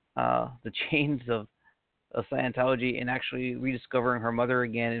from the chains of Scientology and actually rediscovering her mother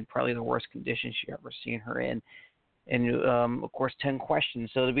again in probably the worst condition she ever seen her in. And, of course, 10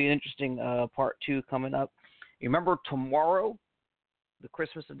 questions. So it'll be an interesting part 2 coming up. Remember, tomorrow, the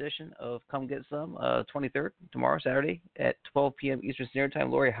Christmas edition of Come Get Some, 23rd, tomorrow, Saturday, at 12 p.m. Eastern Standard Time.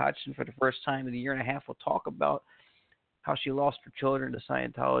 Lori Hodgson, for the first time in a year and a half, will talk about how she lost her children to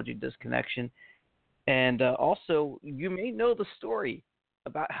Scientology disconnection. And also, you may know the story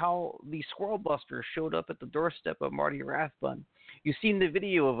about how the Squirrel Buster showed up at the doorstep of Marty Rathbun. You've seen the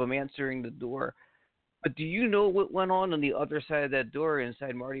video of him answering the door. But do you know what went on the other side of that door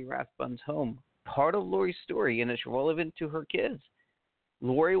inside Marty Rathbun's home? Part of Lori's story, and it's relevant to her kids.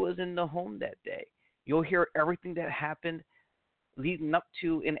 Lori was in the home that day. You'll hear everything that happened leading up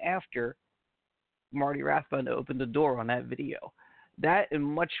to and after Marty Rathbun opened the door on that video. That and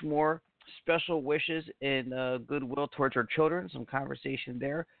much more. Special wishes and goodwill towards her children, some conversation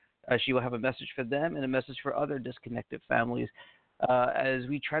there. She will have a message for them and a message for other disconnected families as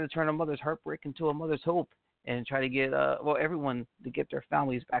we try to turn a mother's heartbreak into a mother's hope and try to get everyone to get their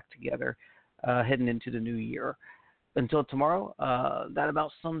families back together heading into the new year. Until tomorrow, that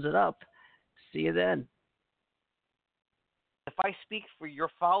about sums it up. See you then. If I speak for your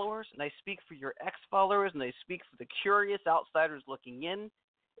followers, and I speak for your ex-followers, and I speak for the curious outsiders looking in,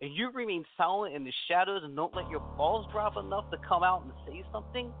 and you remain silent in the shadows and don't let your balls drop enough to come out and say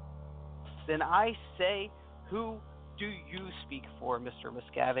something, then I say, who do you speak for, Mr.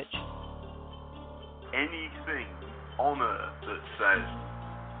 Miscavige? Anything on earth that says,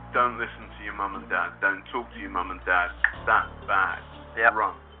 don't listen to your mum and dad, don't talk to your mum and dad, that's bad. Yep.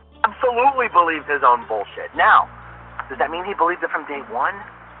 Wrong. Absolutely believed his own bullshit. Now, does that mean he believed it from day one?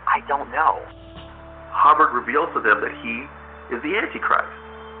 I don't know. Hubbard reveals to them that he is the Antichrist.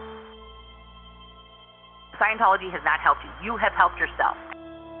 Scientology has not helped you. You have helped yourself.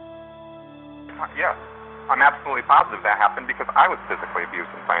 Yes, I'm absolutely positive that happened because I was physically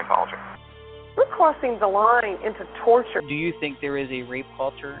abused in Scientology. We're crossing the line into torture. Do you think there is a rape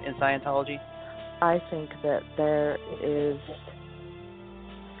culture in Scientology? I think that there is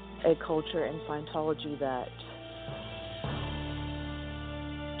a culture in Scientology that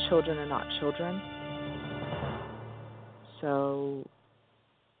children are not children. So,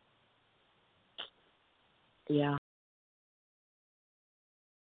 yeah.